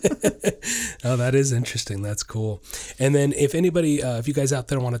 Oh, that is interesting. That's cool. And then if anybody, if you guys out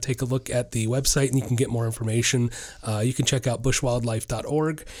there want to take a look at the website and you can get more information, you can check out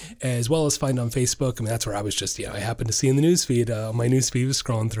bushwildlife.org as well as find on Facebook. I mean, that's where I was just, I happened to see in the newsfeed, my newsfeed was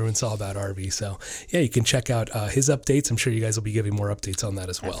scrolling through and saw about RV. So yeah, you can check out his updates. I'm sure you guys will be giving more updates on that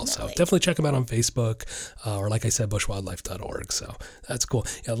as well. So definitely check him out on Facebook or like I said, bushwildlife.org. So that's cool.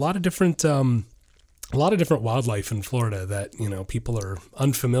 Yeah, a lot of different wildlife in Florida that, people are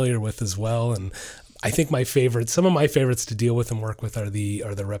unfamiliar with as well. And I think some of my favorites to deal with and work with are the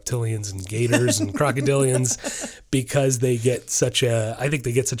reptilians and gators and crocodilians because they get such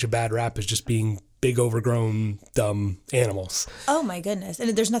a bad rap as just being big, overgrown, dumb animals. Oh my goodness. And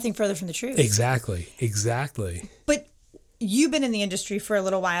there's nothing further from the truth. Exactly. But you've been in the industry for a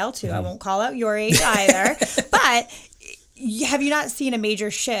little while too. I won't call out your age either, but have you not seen a major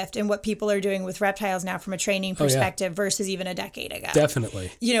shift in what people are doing with reptiles now from a training perspective versus even a decade ago?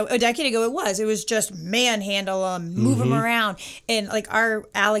 Definitely. A decade ago it was just manhandle them, move them around. And like our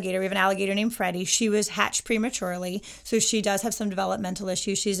alligator, we have an alligator named Freddie. She was hatched prematurely, so she does have some developmental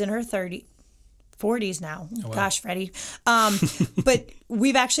issues. She's in her 40s now. Oh, wow. Gosh, Freddie. But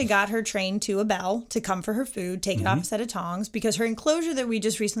we've actually got her trained to a bell to come for her food, take it off a set of tongs, because her enclosure that we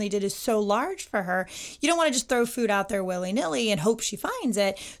just recently did is so large for her. You don't want to just throw food out there willy-nilly and hope she finds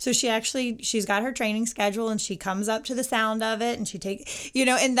it. So she's got her training schedule and she comes up to the sound of it and she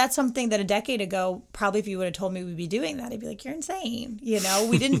and that's something that a decade ago, probably if you would have told me we'd be doing that, I'd be like, you're insane.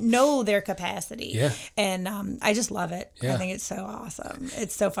 We didn't know their capacity. Yeah. And I just love it. Yeah. I think it's so awesome.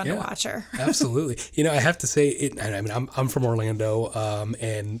 It's so fun to watch her. Absolutely. I have to say, I'm from Orlando,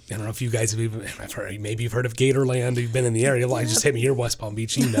 and I don't know if you guys have heard, maybe you've heard of Gatorland. You've been in the area. Well, I just hit me here, West Palm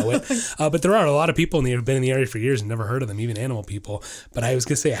Beach. You know it. But there are a lot of people who've been in the area for years and never heard of them, even animal people. But I was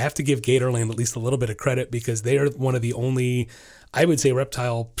going to say, I have to give Gatorland at least a little bit of credit because they are one of the only, I would say,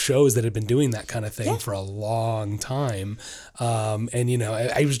 reptile shows that have been doing that kind of thing for a long time. And,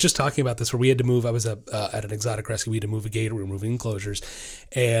 I was just talking about this where we had to move. I was at an exotic rescue. We had to move a gator. We were moving enclosures.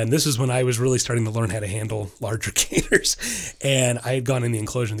 And this is when I was really starting to learn how to handle larger gators. And I had gone in the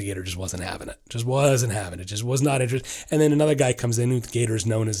enclosure and the gator just wasn't having it. Just was not interested. And then another guy comes in who the gator's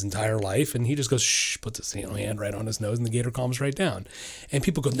known his entire life. And he just goes, shh, puts his hand right on his nose and the gator calms right down. And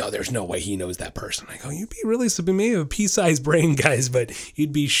people go, no, there's no way he knows that person. I go, you'd be really, maybe a pea-sized brain, guys, but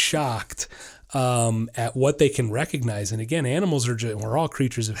you'd be shocked at what they can recognize. And again, animals we're all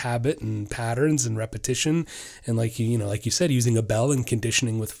creatures of habit and patterns and repetition. And like you said, using a bell and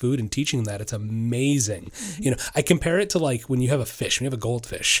conditioning with food and teaching them that, it's amazing. I compare it to like when you have a fish, when you have a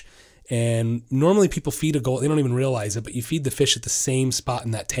goldfish. And normally people feed a gold, they don't even realize it, but you feed the fish at the same spot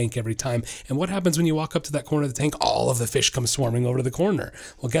in that tank every time. And what happens when you walk up to that corner of the tank? All of the fish come swarming over to the corner.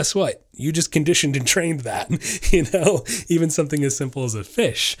 Well, guess what? You just conditioned and trained that, even something as simple as a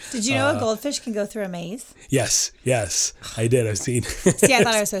fish. Did you know a goldfish can go through a maze? Yes, I did. I've seen. See, I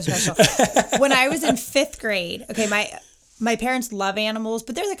thought I was so special. When I was in 5th grade, okay, my parents love animals,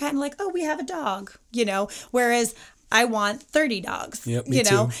 but they're the kind of like, oh, we have a dog, whereas I want 30 dogs, yep, me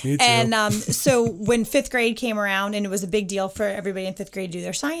too. Me too. And so when 5th grade came around and it was a big deal for everybody in 5th grade to do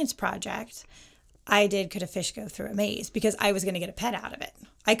their science project, I did Could a Fish Go Through a Maze? Because I was going to get a pet out of it.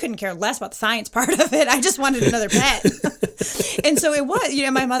 I couldn't care less about the science part of it. I just wanted another pet. And so it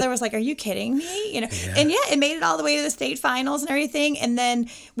was, my mother was like, are you kidding me? Yeah. And it made it all the way to the state finals and everything. And then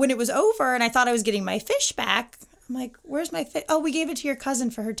when it was over and I thought I was getting my fish back, I'm like, where's my fish? Oh, we gave it to your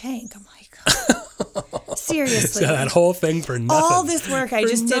cousin for her tank. I'm like, oh, seriously. So that whole thing for nothing. All this work I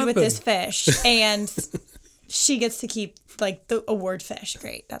just did with this fish. And she gets to keep like the award fish.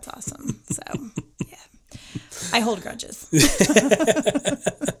 Great. That's awesome. So, yeah. I hold grudges.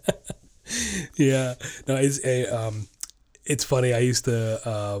 Yeah. No, it's funny. I used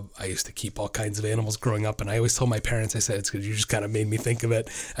to keep all kinds of animals growing up, and I always told my parents, I said, it's because you just kind of made me think of it.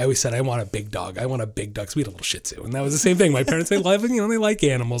 I always said, I want a big dog. I want a big dog. So we had a little Shih Tzu, and that was the same thing. My parents, they like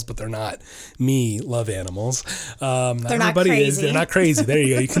animals, but they're not. Me love animals. They're not crazy. They're not crazy. There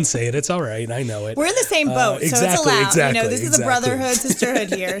you go. You can say it. It's all right. I know it. We're in the same boat, so it's allowed. Exactly. This is a brotherhood, sisterhood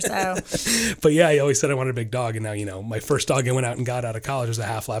here. So. But yeah, I always said I wanted a big dog, and now my first dog I went out and got out of college was a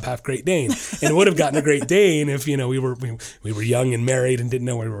half lab, half Great Dane, and it would have gotten a Great Dane if we were young and married and didn't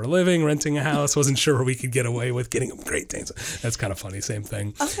know where we were living, renting a house, wasn't sure where we could get away with getting a Great Dane. So that's kind of funny. Same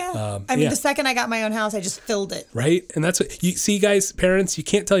thing. Okay. The second I got my own house, I just filled it. Right. And that's what you see, guys, parents, you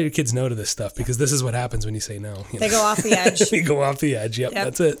can't tell your kids no to this stuff because this is what happens when you say no. They go off the edge. They go off the edge. Yep.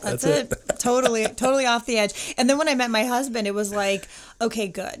 That's it. That's it. Totally off the edge. And then when I met my husband, it was like, okay,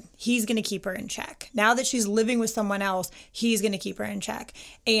 good. He's going to keep her in check. Now that she's living with someone else, he's going to keep her in check.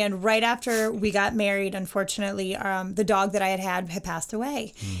 And right after we got married, unfortunately, the dog that I had passed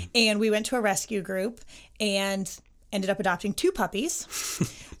away. And we went to a rescue group and ended up adopting 2 puppies,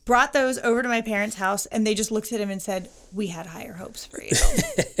 brought those over to my parents' house, and they just looked at him and said, we had higher hopes for you.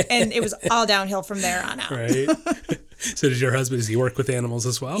 And it was all downhill from there on out. Right. So does your husband, does he work with animals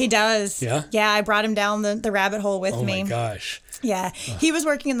as well? He does. Yeah? Yeah, I brought him down the rabbit hole with me. Oh my gosh. Yeah. He was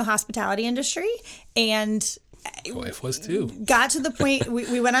working in the hospitality industry and my wife was too. Got to the point,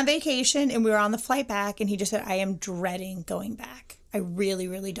 we went on vacation and we were on the flight back and he just said, I am dreading going back. I really,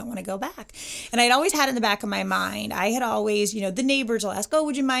 really don't want to go back. And I'd always had in the back of my mind, I had always, the neighbors will ask, oh,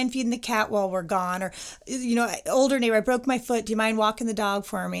 would you mind feeding the cat while we're gone? Or, older neighbor, I broke my foot. Do you mind walking the dog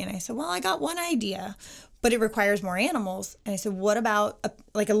for me? And I said, well, I got one idea, but it requires more animals. And I said, what about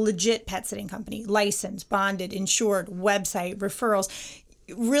a legit pet sitting company, licensed, bonded, insured, website, referrals?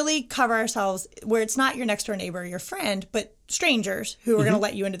 Really cover ourselves where it's not your next door neighbor or your friend, but strangers who are going to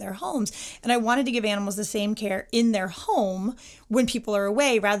let you into their homes. And I wanted to give animals the same care in their home when people are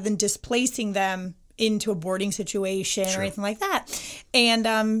away rather than displacing them into a boarding situation or anything like that.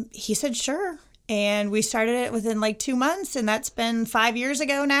 And he said, sure. And we started it within 2 months, and that's been 5 years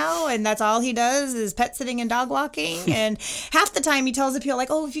ago now. And that's all he does is pet sitting and dog walking. And half the time he tells the people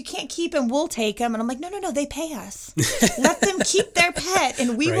oh, if you can't keep him, we'll take him. And I'm like, no, they pay us. Let them keep their pet,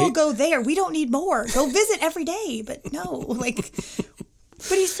 and we will go there. We don't need more. Go visit every day. But no,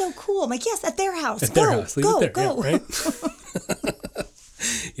 but he's so cool. I'm like, yes, at their house. At their house. Leave it there. Go. Yeah, right?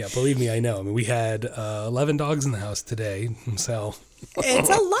 Yeah, believe me, I know. I mean, we had 11 dogs in the house today, so... It's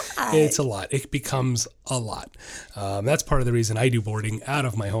a lot. It's a lot. It becomes a lot. That's part of the reason I do boarding out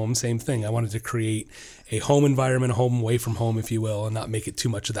of my home. Same thing. I wanted to create a home environment, a home away from home, if you will, and not make it too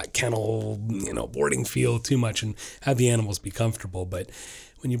much of that kennel, boarding feel too much and have the animals be comfortable. But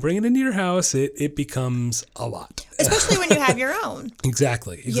when you bring it into your house, it becomes a lot. Especially when you have your own.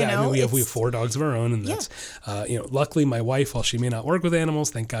 Exactly. I mean, we have 4 dogs of our own, and that's luckily my wife, while she may not work with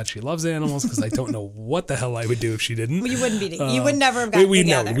animals, thank God she loves animals, because I don't know what the hell I would do if she didn't. Well, you wouldn't be. You would never have gotten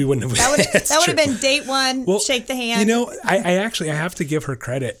together. No, we wouldn't have. That would have been date one. Well, shake the hand. I have to give her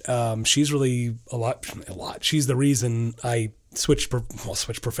credit. She's really a lot. She's the reason I switched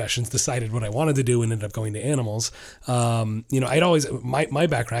professions, decided what I wanted to do, and ended up going to animals. I'd always, my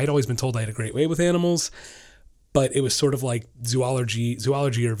background, I'd always been told I had a great way with animals, but it was sort of like zoology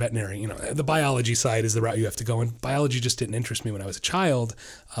or veterinary. You know, the biology side is the route you have to go, and biology just didn't interest me when I was a child.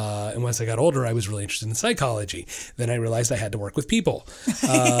 And once I got older, I was really interested in psychology. Then I realized I had to work with people.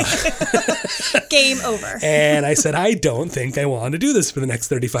 Game over. And I said, I don't think I want to do this for the next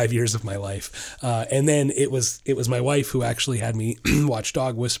 35 years of my life. And then it was my wife who actually had me watch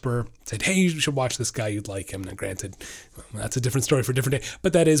Dog Whisperer. Said, hey, you should watch this guy. You'd like him. Now, granted, that's a different story for a different day.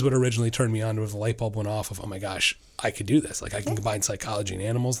 But that is what originally turned me on to the light bulb went off of, oh my gosh, I could do this. Like I can combine psychology and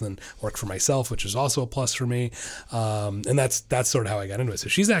animals and then work for myself, which is also a plus for me. And that's sort of how I got into it. So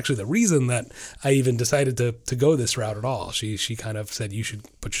she's actually the reason that I even decided to go this route at all. She kind of said, you should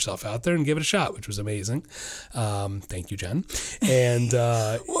put yourself out there and give it a shot, which was amazing. Thank you, Jen. And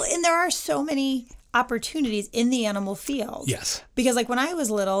well, and there are so many opportunities in the animal field. Yes. Because like when I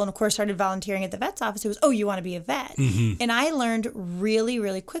was little and of course started volunteering at the vet's office, it was, oh, you want to be a vet. Mm-hmm. And I learned really,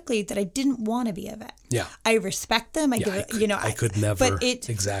 really quickly that I didn't want to be a vet. Yeah. I respect them. I could never. But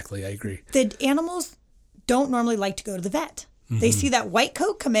exactly. I agree. The animals don't normally like to go to the vet. They see that white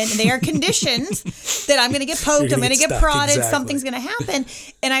coat come in and they are conditioned that I'm going to get poked, I'm going to get prodded, exactly. Something's going to happen.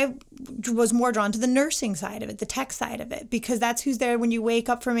 And I was more drawn to the nursing side of it, the tech side of it, because that's who's there when you wake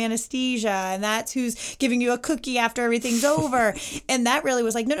up from anesthesia and that's who's giving you a cookie after everything's over. And that really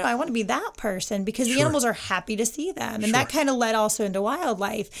was like, no, I want to be that person because the animals are happy to see them. And that kind of led also into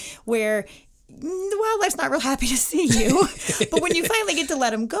wildlife where the wildlife's not real happy to see you, but when you finally get to let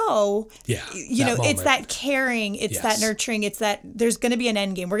them go, it's that caring, it's that nurturing, it's that there's going to be an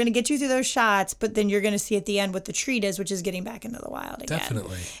end game. We're going to get you through those shots, but then you're going to see at the end what the treat is, which is getting back into the wild again.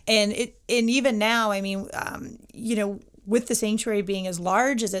 Definitely. And even now, I mean, with the sanctuary being as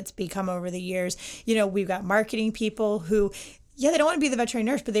large as it's become over the years, we've got marketing people who, they don't want to be the veterinary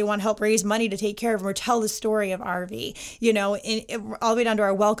nurse, but they want to help raise money to take care of them or tell the story of RV, and all the way down to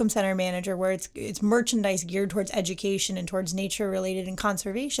our welcome center manager where it's merchandise geared towards education and towards nature related and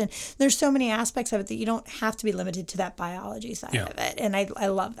conservation. There's so many aspects of it that you don't have to be limited to that biology side of it. And I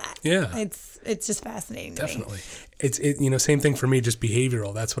love that. Yeah. It's just fascinating. Definitely. It's same thing for me, just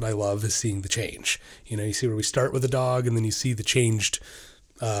behavioral. That's what I love is seeing the change. You see where we start with a dog and then you see the changed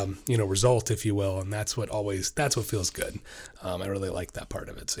result, if you will. And that's what feels good. I really like that part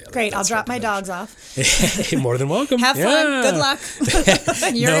of it. So great. I'll drop my dogs off. More than welcome. Have fun. Good luck.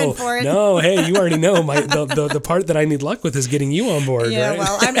 You're in for it. No, hey, you already know the part that I need luck with is getting you on board. Yeah, right?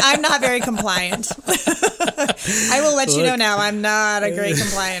 well, I'm not very compliant. I will let you know now. I'm not a great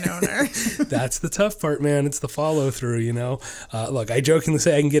compliant owner. That's the tough part, man. It's the follow through. Look, I jokingly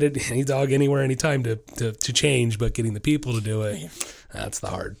say I can get any dog anywhere, anytime to change, but getting the people to do it. That's the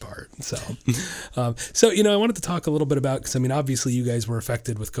hard part. So, I wanted to talk a little bit about, because obviously you guys were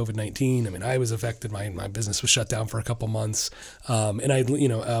affected with COVID-19. I was affected. My business was shut down for a couple months.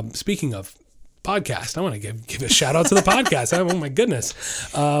 And speaking of podcast, I want to give a shout out to the podcast. Oh my goodness.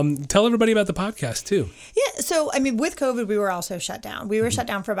 Tell everybody about the podcast too. Yeah. So, with COVID, we were also shut down. We were shut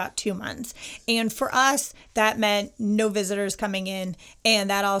down for about 2 months. And for us, that meant no visitors coming in.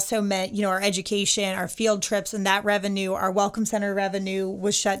 And that also meant, our education, our field trips and that revenue, our welcome center revenue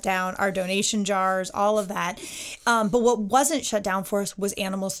was shut down, our donation jars, all of that. But what wasn't shut down for us was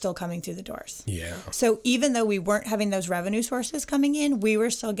animals still coming through the doors. Yeah. So even though we weren't having those revenue sources coming in, we were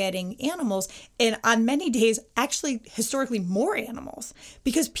still getting animals. And on many days, actually, historically, more animals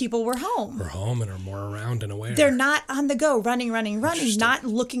because people were home. We're home and are more around and aware. They're not on the go, running, not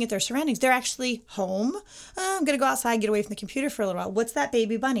looking at their surroundings. They're actually home. I'm going to go outside, get away from the computer for a little while. What's that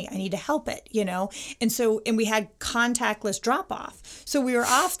baby bunny? I need to help it, And we had contactless drop off. So we were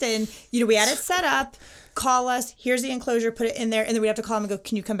often, we had it set up. Call us, here's the enclosure, put it in there, and then we'd have to call them and go,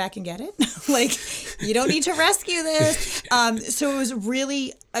 can you come back and get it? You don't need to rescue this. So it was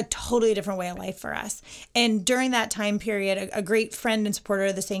really a totally different way of life for us. And during that time period, a great friend and supporter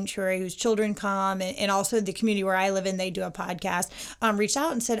of the sanctuary whose children come, and also the community where I live in, they do a podcast, reached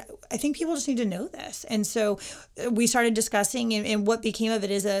out and said, I think people just need to know this. And so we started discussing, and what became of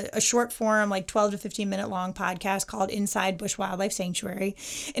it is a short form, 12 to 15 minute long podcast called Inside Bush Wildlife Sanctuary.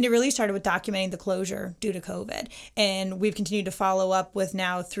 And it really started with documenting the closure due to COVID. And we've continued to follow up with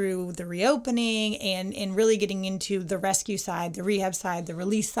now through the reopening and really getting into the rescue side, the rehab side, the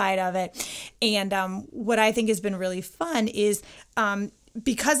release side of it. And what I think has been really fun is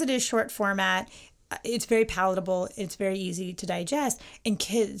because it is short format, it's very palatable, it's very easy to digest, and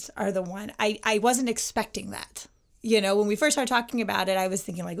kids are the one. I wasn't expecting that. when we first started talking about it, I was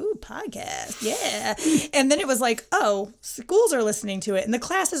thinking like, ooh, podcast, yeah. And then it was like, oh, schools are listening to it and the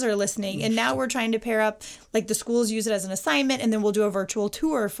classes are listening. And now we're trying to pair up, like the schools use it as an assignment and then we'll do a virtual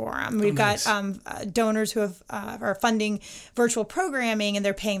tour for them. We've got donors who are funding virtual programming and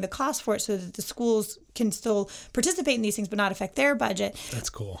they're paying the cost for it so that the schools can still participate in these things but not affect their budget. That's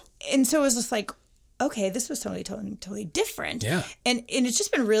cool. And so it was just like, okay, this was totally different. Yeah. And it's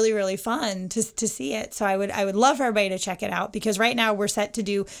just been really, really fun to see it. So I would love for everybody to check it out because right now we're set to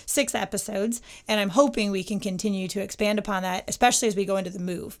do 6 episodes and I'm hoping we can continue to expand upon that, especially as we go into the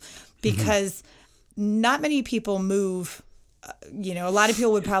move because not many people move. A lot of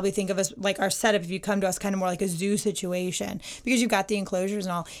people would probably think of us like our setup, if you come to us, kind of more like a zoo situation because you've got the enclosures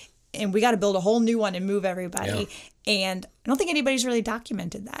and all. And we got to build a whole new one and move everybody. Yeah. And I don't think anybody's really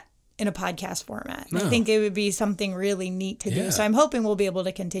documented that in a podcast format. No. I think it would be something really neat to do. So I'm hoping we'll be able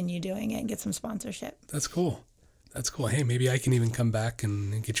to continue doing it and get some sponsorship. That's cool. That's cool. Hey, maybe I can even come back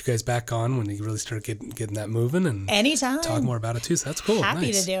and get you guys back on when you really start getting that moving and anytime talk more about it too. So that's cool.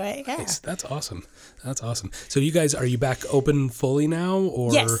 Happy to do it. Yeah. Nice. That's awesome. That's awesome. So you guys, are you back open fully now?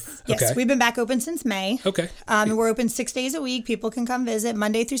 Or Yes. Okay. We've been back open since May. Okay. We're open 6 days a week. People can come visit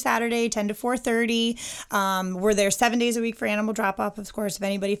Monday through Saturday, 10 to 4:30. We're there 7 days a week for animal drop off. Of course, if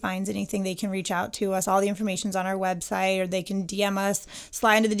anybody finds anything, they can reach out to us. All the information's on our website, or they can DM us,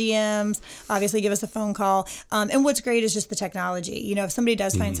 slide into the DMs. Obviously, give us a phone call. And what's great is just the technology. If somebody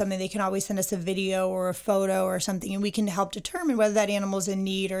does find something, they can always send us a video or a photo or something, and we can help determine whether that animal is in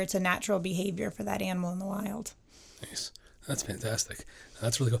need or it's a natural behavior for that animal in the wild. Nice. That's fantastic.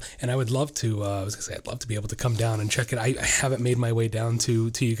 That's really cool. And I would love to, I'd love to be able to come down and check it. I haven't made my way down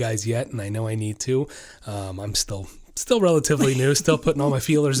to you guys yet, and I know I need to. I'm still relatively new, still putting all my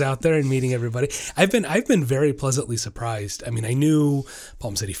feelers out there and meeting everybody. I've been very pleasantly surprised. I mean, I knew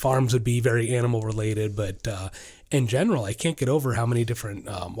Palm City Farms would be very animal related, but in general, I can't get over how many different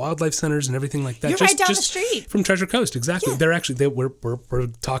wildlife centers and everything like that. You're right down the street from Treasure Coast. Exactly. Yeah. We're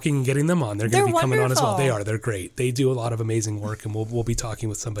talking and getting them on. They're going to be coming on as well. They are. They're great. They do a lot of amazing work, and we'll be talking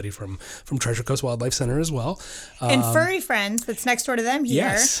with somebody from Treasure Coast Wildlife Center as well. And Furry Friends, that's next door to them here.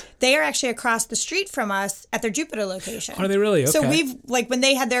 Yes. They are actually across the street from us at their Jupiter location. Are they really? Okay. So we've, when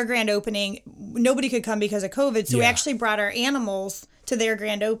they had their grand opening, nobody could come because of COVID. So we actually brought our animals to their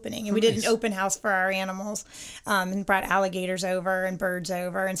grand opening, and we did an open house for our animals, and brought alligators over and birds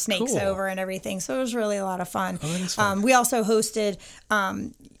over and snakes over and everything. So it was really a lot of fun. Oh, that is fun. We also hosted,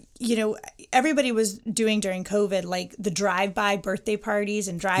 everybody was doing during COVID, like the drive-by birthday parties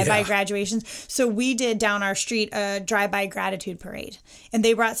and drive-by graduations. So we did down our street a drive-by gratitude parade, and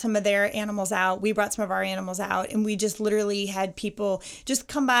they brought some of their animals out. We brought some of our animals out, and we just literally had people just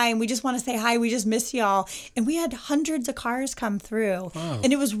come by, and we just want to say hi. We just miss y'all. And we had hundreds of cars come through,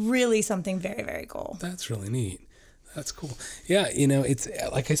 and it was really something very, very cool. That's really neat. That's cool. Yeah, it's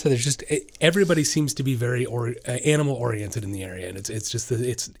like I said. There's just everybody seems to be very animal oriented in the area, and it's just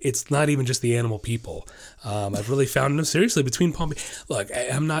it's not even just the animal people. I've really found them seriously between Palm Beach. Look,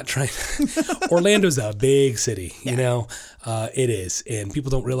 I'm not trying. Orlando's a big city, it is, and people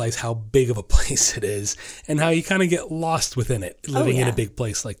don't realize how big of a place it is, and how you kind of get lost within it living in a big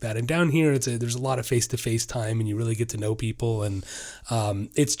place like that. And down here, there's a lot of face-to-face time, and you really get to know people, and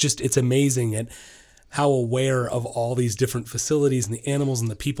it's amazing at how aware of all these different facilities and the animals and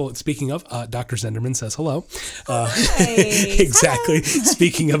the people. And speaking of, Dr. Zenderman says hello. Hi. Exactly. Hi.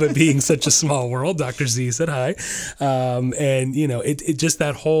 Speaking of it being such a small world, Dr. Z said hi. And it just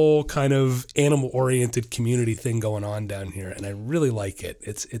that whole kind of animal-oriented community thing going on down here, and I really like it.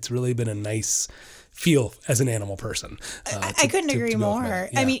 It's really been a nice feel as an animal person. I couldn't agree more.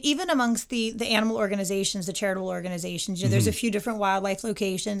 Yeah. I mean, even amongst the animal organizations, the charitable organizations, there's a few different wildlife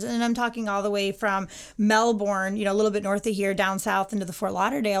locations, and I'm talking all the way from Melbourne, a little bit north of here, down south into the Fort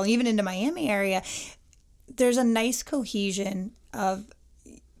Lauderdale, and even into Miami area. There's a nice cohesion of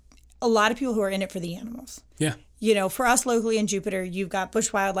a lot of people who are in it for the animals. Yeah. For us locally in Jupiter, you've got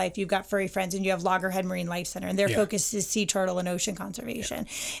Bush Wildlife, you've got Furry Friends, and you have Loggerhead Marine Life Center, and their focus is sea turtle and ocean conservation.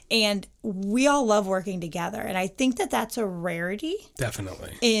 Yeah. And we all love working together, and I think that that's a rarity.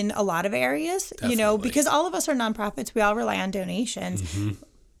 Definitely. In a lot of areas, because all of us are nonprofits, we all rely on donations,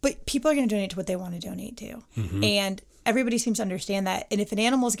 but people are going to donate to what they want to donate to. And everybody seems to understand that. And if an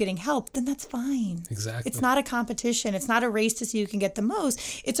animal is getting help, then that's fine. Exactly. It's not a competition. It's not a race to see who can get the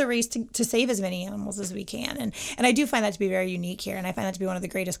most. It's a race to save as many animals as we can. And I do find that to be very unique here. And I find that to be one of the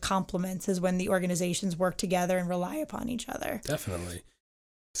greatest compliments is when the organizations work together and rely upon each other. Definitely.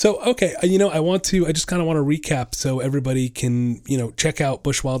 So, okay, I just kind of want to recap so everybody can, check out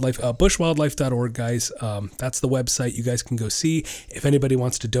Bush Wildlife, bushwildlife.org, guys. That's the website you guys can go see. If anybody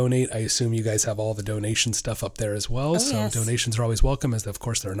wants to donate, I assume you guys have all the donation stuff up there as well. Yes. Donations are always welcome, as of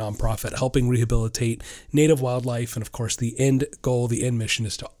course they're a nonprofit helping rehabilitate native wildlife. And of course, the end goal, the end mission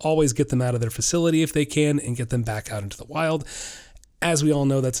is to always get them out of their facility if they can and get them back out into the wild. As we all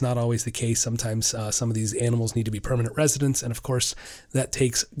know, that's not always the case. Sometimes some of these animals need to be permanent residents. And of course, that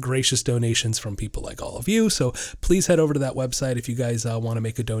takes gracious donations from people like all of you. So please head over to that website if you guys want to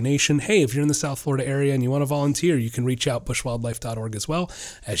make a donation. Hey, if you're in the South Florida area and you want to volunteer, you can reach out bushwildlife.org as well.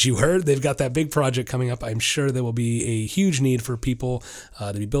 As you heard, they've got that big project coming up. I'm sure there will be a huge need for people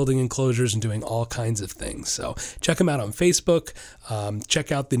to be building enclosures and doing all kinds of things. So check them out on Facebook.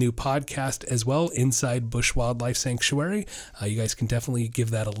 Check out the new podcast as well, Inside Bush Wildlife Sanctuary. You guys can definitely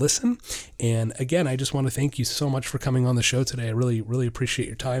give that a listen. And again, I just want to thank you so much for coming on the show today. I really, really appreciate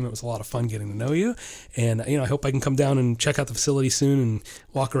your time. It was a lot of fun getting to know you. And, I hope I can come down and check out the facility soon and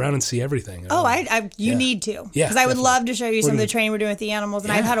walk around and see everything. You need to. Yeah, because I would love to show you some of the training we're doing with the animals.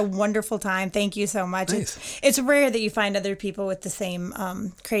 And I've had a wonderful time. Thank you so much. Nice. It's rare that you find other people with the same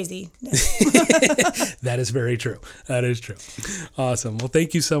craziness. That is very true. That is true. Awesome. Well,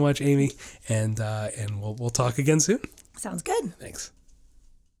 thank you so much, Amy. And we'll talk again soon. Sounds good. Thanks.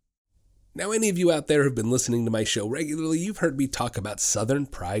 Now, any of you out there who've been listening to my show regularly, you've heard me talk about Southern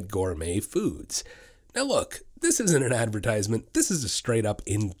Pride Gourmet Foods. Now look, this isn't an advertisement. This is a straight up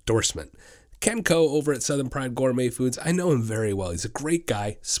endorsement. Ken Coe over at Southern Pride Gourmet Foods, I know him very well. He's a great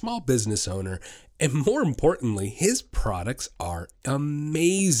guy, small business owner, and more importantly, his products are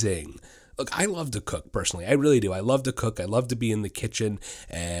amazing. Look, I love to cook personally. I really do. I love to cook. I love to be in the kitchen,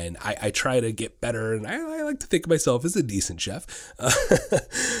 and I try to get better, and I like to think of myself as a decent chef.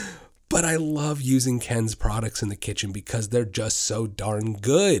 But I love using Ken's products in the kitchen because they're just so darn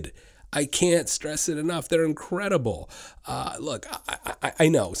good. I can't stress it enough. They're incredible. Look, I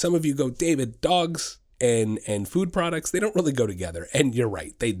know some of you go, David, dogs and food products, they don't really go together. And you're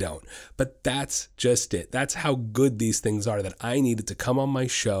right, they don't. But that's just it. That's how good these things are that I needed to come on my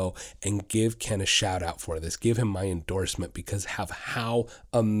show and give Ken a shout out for this. Give him my endorsement because of how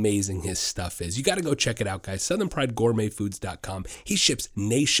amazing his stuff is. You got to go check it out, guys. SouthernPrideGourmetFoods.com. He ships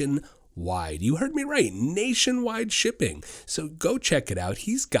nationwide. You heard me right. Nationwide shipping. So go check it out.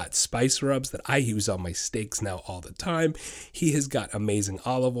 He's got spice rubs that I use on my steaks now all the time. He has got amazing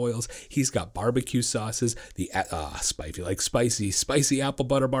olive oils. He's got barbecue sauces. Spicy apple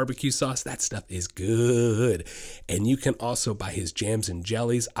butter barbecue sauce. That stuff is good. And you can also buy his jams and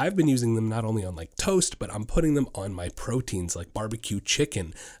jellies. I've been using them not only on like toast, but I'm putting them on my proteins like barbecue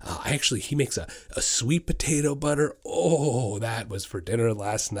chicken. He makes a sweet potato butter. Oh, that was for dinner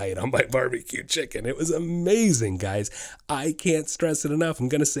last night on my barbecue chicken. It was amazing, guys. I can't stress it enough. I'm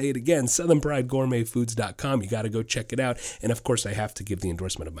going to say it again. SouthernPrideGourmetFoods.com. You got to go check it out. And of course, I have to give the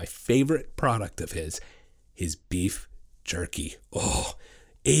endorsement of my favorite product of his beef jerky. Oh,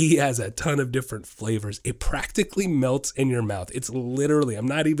 he has a ton of different flavors. It practically melts in your mouth. It's literally, I'm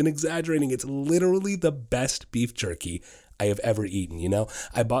not even exaggerating, it's literally the best beef jerky I have ever eaten.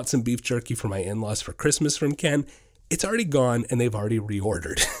 I bought some beef jerky for my in-laws for Christmas from Ken. It's already gone and they've already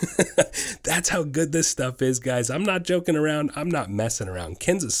reordered. That's how good this stuff is, guys. I'm not joking around. I'm not messing around.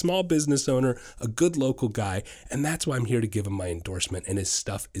 Ken's a small business owner, a good local guy, and that's why I'm here to give him my endorsement, and his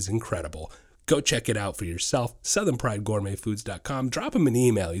stuff is incredible. Go check it out for yourself, SouthernPrideGourmetFoods.com. Drop him an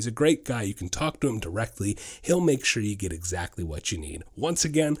email. He's a great guy. You can talk to him directly. He'll make sure you get exactly what you need. Once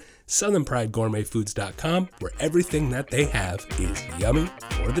again, SouthernPrideGourmetFoods.com, where everything that they have is yummy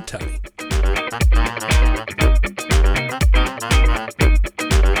for the tummy.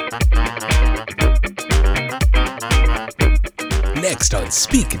 Next on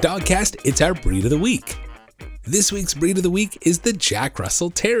Speak Dogcast, it's our Breed of the Week. This week's Breed of the Week is the Jack Russell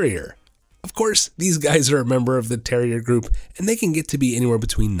Terrier. Of course, these guys are a member of the Terrier group, and they can get to be anywhere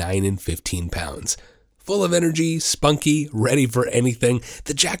between 9 and 15 pounds. Full of energy, spunky, ready for anything,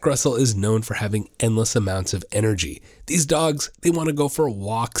 the Jack Russell is known for having endless amounts of energy. These dogs, they want to go for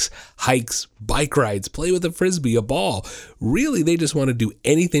walks, hikes, bike rides, play with a frisbee, a ball. Really, they just want to do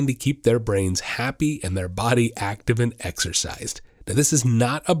anything to keep their brains happy and their body active and exercised. Now, this is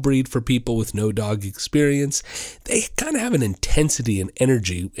not a breed for people with no dog experience. They kind of have an intensity and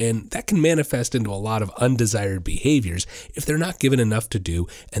energy, and that can manifest into a lot of undesired behaviors if they're not given enough to do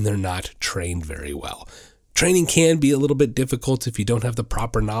and they're not trained very well. Training can be a little bit difficult if you don't have the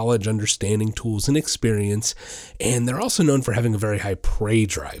proper knowledge, understanding, tools, and experience, and they're also known for having a very high prey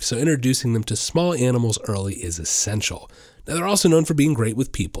drive, so introducing them to small animals early is essential. Now, they're also known for being great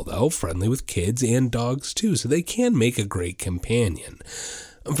with people, though, friendly with kids and dogs, too, so they can make a great companion.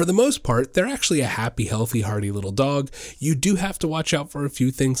 And for the most part, they're actually a happy, healthy, hardy little dog. You do have to watch out for a few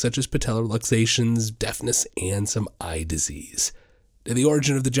things such as patellar luxations, deafness, and some eye disease. To the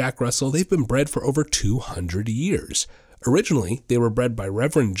origin of the Jack Russell, they've been bred for over 200 years. Originally, they were bred by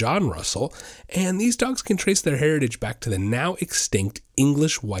Reverend John Russell, and these dogs can trace their heritage back to the now extinct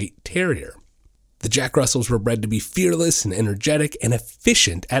English White Terrier. The Jack Russells were bred to be fearless and energetic and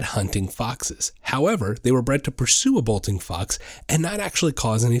efficient at hunting foxes. However, they were bred to pursue a bolting fox and not actually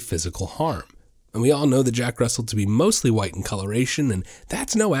cause any physical harm. And we all know the Jack Russell to be mostly white in coloration, and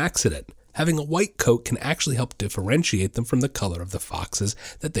that's no accident. Having a white coat can actually help differentiate them from the color of the foxes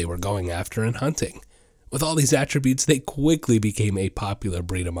that they were going after and hunting. With all these attributes, they quickly became a popular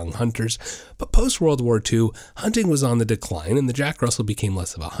breed among hunters, but post-World War II, hunting was on the decline and the Jack Russell became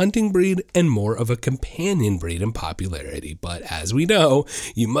less of a hunting breed and more of a companion breed in popularity. But as we know,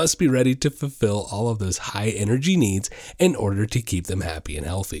 you must be ready to fulfill all of those high-energy needs in order to keep them happy and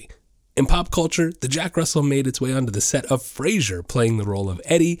healthy. In pop culture, the Jack Russell made its way onto the set of Frasier, playing the role of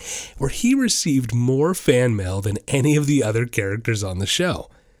Eddie, where he received more fan mail than any of the other characters on the show.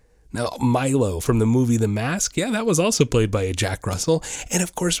 Now, Milo from the movie The Mask, that was also played by a Jack Russell. And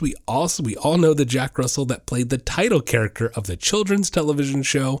of course, we all know the Jack Russell that played the title character of the children's television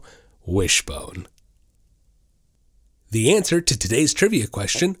show, Wishbone. The answer to today's trivia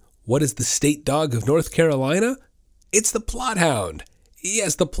question, what is the state dog of North Carolina? It's the Plothound.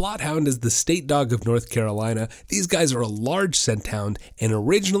 Yes, the Plothound is the state dog of North Carolina. These guys are a large scent hound, and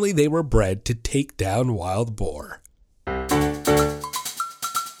originally they were bred to take down wild boar.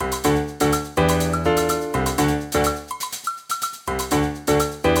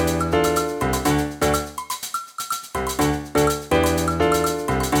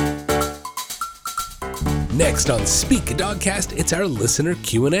 Next on Speak a Dogcast, it's our listener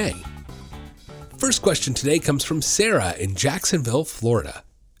Q&A. First question today comes from Sarah in Jacksonville, Florida.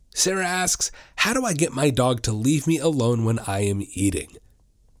 Sarah asks, how do I get my dog to leave me alone when I am eating?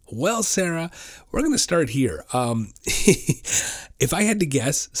 Well, Sarah, we're going to start here. If I had to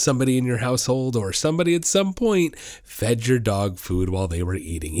guess, somebody in your household or somebody at some point fed your dog food while they were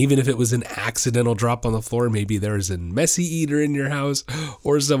eating. Even if it was an accidental drop on the floor, maybe there's a messy eater in your house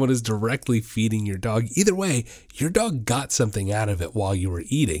or someone is directly feeding your dog. Either way, your dog got something out of it while you were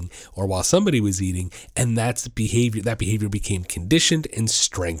eating or while somebody was eating, and that behavior became conditioned and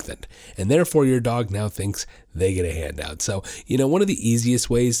strengthened. And therefore, your dog now thinks they get a handout. So, one of the easiest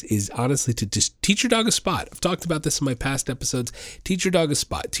ways is honestly to just teach your dog a spot. I've talked about this in my past episodes. Teach your dog a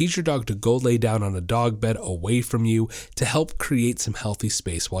spot. Teach your dog to go lay down on a dog bed away from you to help create some healthy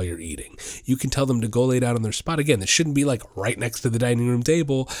space while you're eating. You can tell them to go lay down on their spot. Again, this shouldn't be like right next to the dining room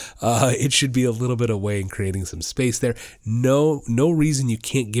table. It should be a little bit away and creating some space there. No reason you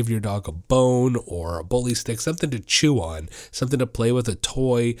can't give your dog a bone or a bully stick, something to chew on, something to play with, a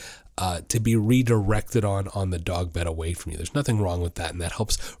toy, to be redirected on the dog bed away from you. There's nothing wrong with that, and that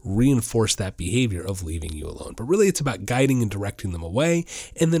helps reinforce that behavior of leaving you alone. But really, it's about guiding and directing them away,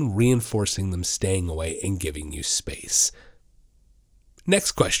 and then reinforcing them staying away and giving you space.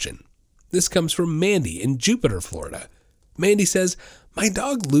 Next question. This comes from Mandy in Jupiter, Florida. Mandy says, my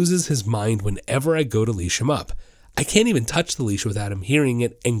dog loses his mind whenever I go to leash him up. I can't even touch the leash without him hearing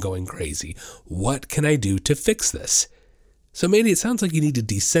it and going crazy. What can I do to fix this? So Mandy, it sounds like you need to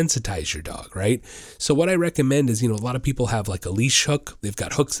desensitize your dog, right? So what I recommend is, a lot of people have like a leash hook. They've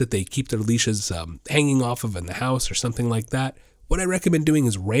got hooks that they keep their leashes hanging off of in the house or something like that. What I recommend doing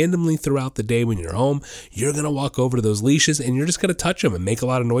is randomly throughout the day when you're home, you're going to walk over to those leashes and you're just going to touch them and make a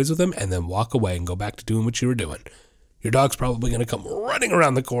lot of noise with them and then walk away and go back to doing what you were doing. Your dog's probably going to come running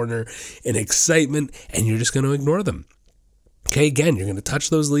around the corner in excitement and you're just going to ignore them. Okay, again, you're going to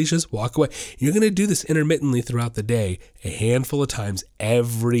touch those leashes, walk away. You're going to do this intermittently throughout the day, a handful of times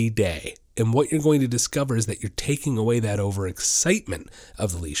every day. And what you're going to discover is that you're taking away that overexcitement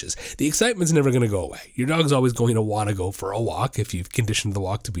of the leashes. The excitement's never going to go away. Your dog's always going to want to go for a walk if you've conditioned the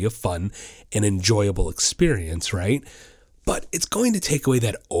walk to be a fun and enjoyable experience, right? But it's going to take away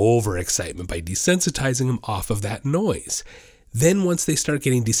that overexcitement by desensitizing them off of that noise. Then once they start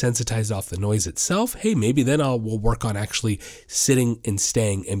getting desensitized off the noise itself, hey, maybe then we'll work on actually sitting and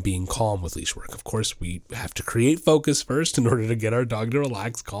staying and being calm with leash work. Of course, we have to create focus first in order to get our dog to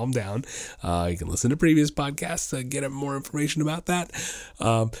relax, calm down. You can listen to previous podcasts to get more information about that.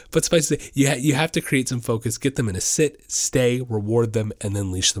 But suffice to say, you have to create some focus, get them in a sit, stay, reward them, and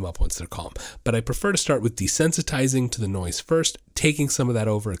then leash them up once they're calm. But I prefer to start with desensitizing to the noise first, taking some of that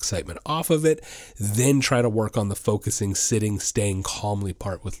overexcitement off of it, then try to work on the focusing, sitting, staying calmly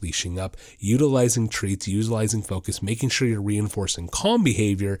part with leashing up, utilizing treats, utilizing focus, making sure you're reinforcing calm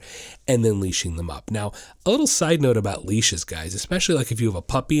behavior, and then leashing them up. Now, a little side note about leashes, guys, especially like if you have a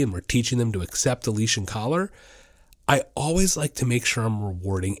puppy and we're teaching them to accept a leash and collar, I always like to make sure I'm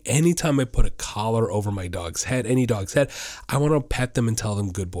rewarding. Anytime I put a collar over my dog's head, any dog's head, I want to pet them and tell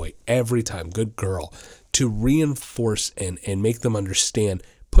them good boy every time, good girl, to reinforce and make them understand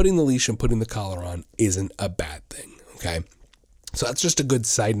putting the leash and putting the collar on isn't a bad thing, okay? So that's just a good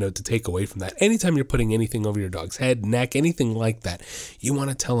side note to take away from that. Anytime you're putting anything over your dog's head, neck, anything like that, you want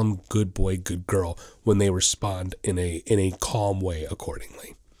to tell them good boy, good girl when they respond in a calm way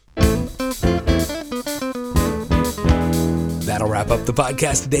accordingly. That'll wrap up the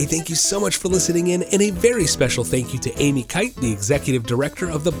podcast today. Thank you so much for listening in, and a very special thank you to Amy Kite, the Executive Director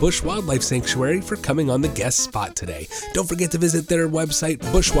of the Bush Wildlife Sanctuary, for coming on the guest spot today. Don't forget to visit their website,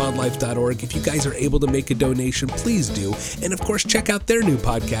 bushwildlife.org. If you guys are able to make a donation, please do. And of course, check out their new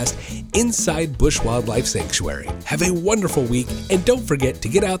podcast, Inside Bush Wildlife Sanctuary. Have a wonderful week, and don't forget to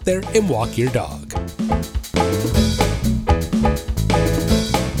get out there and walk your dog.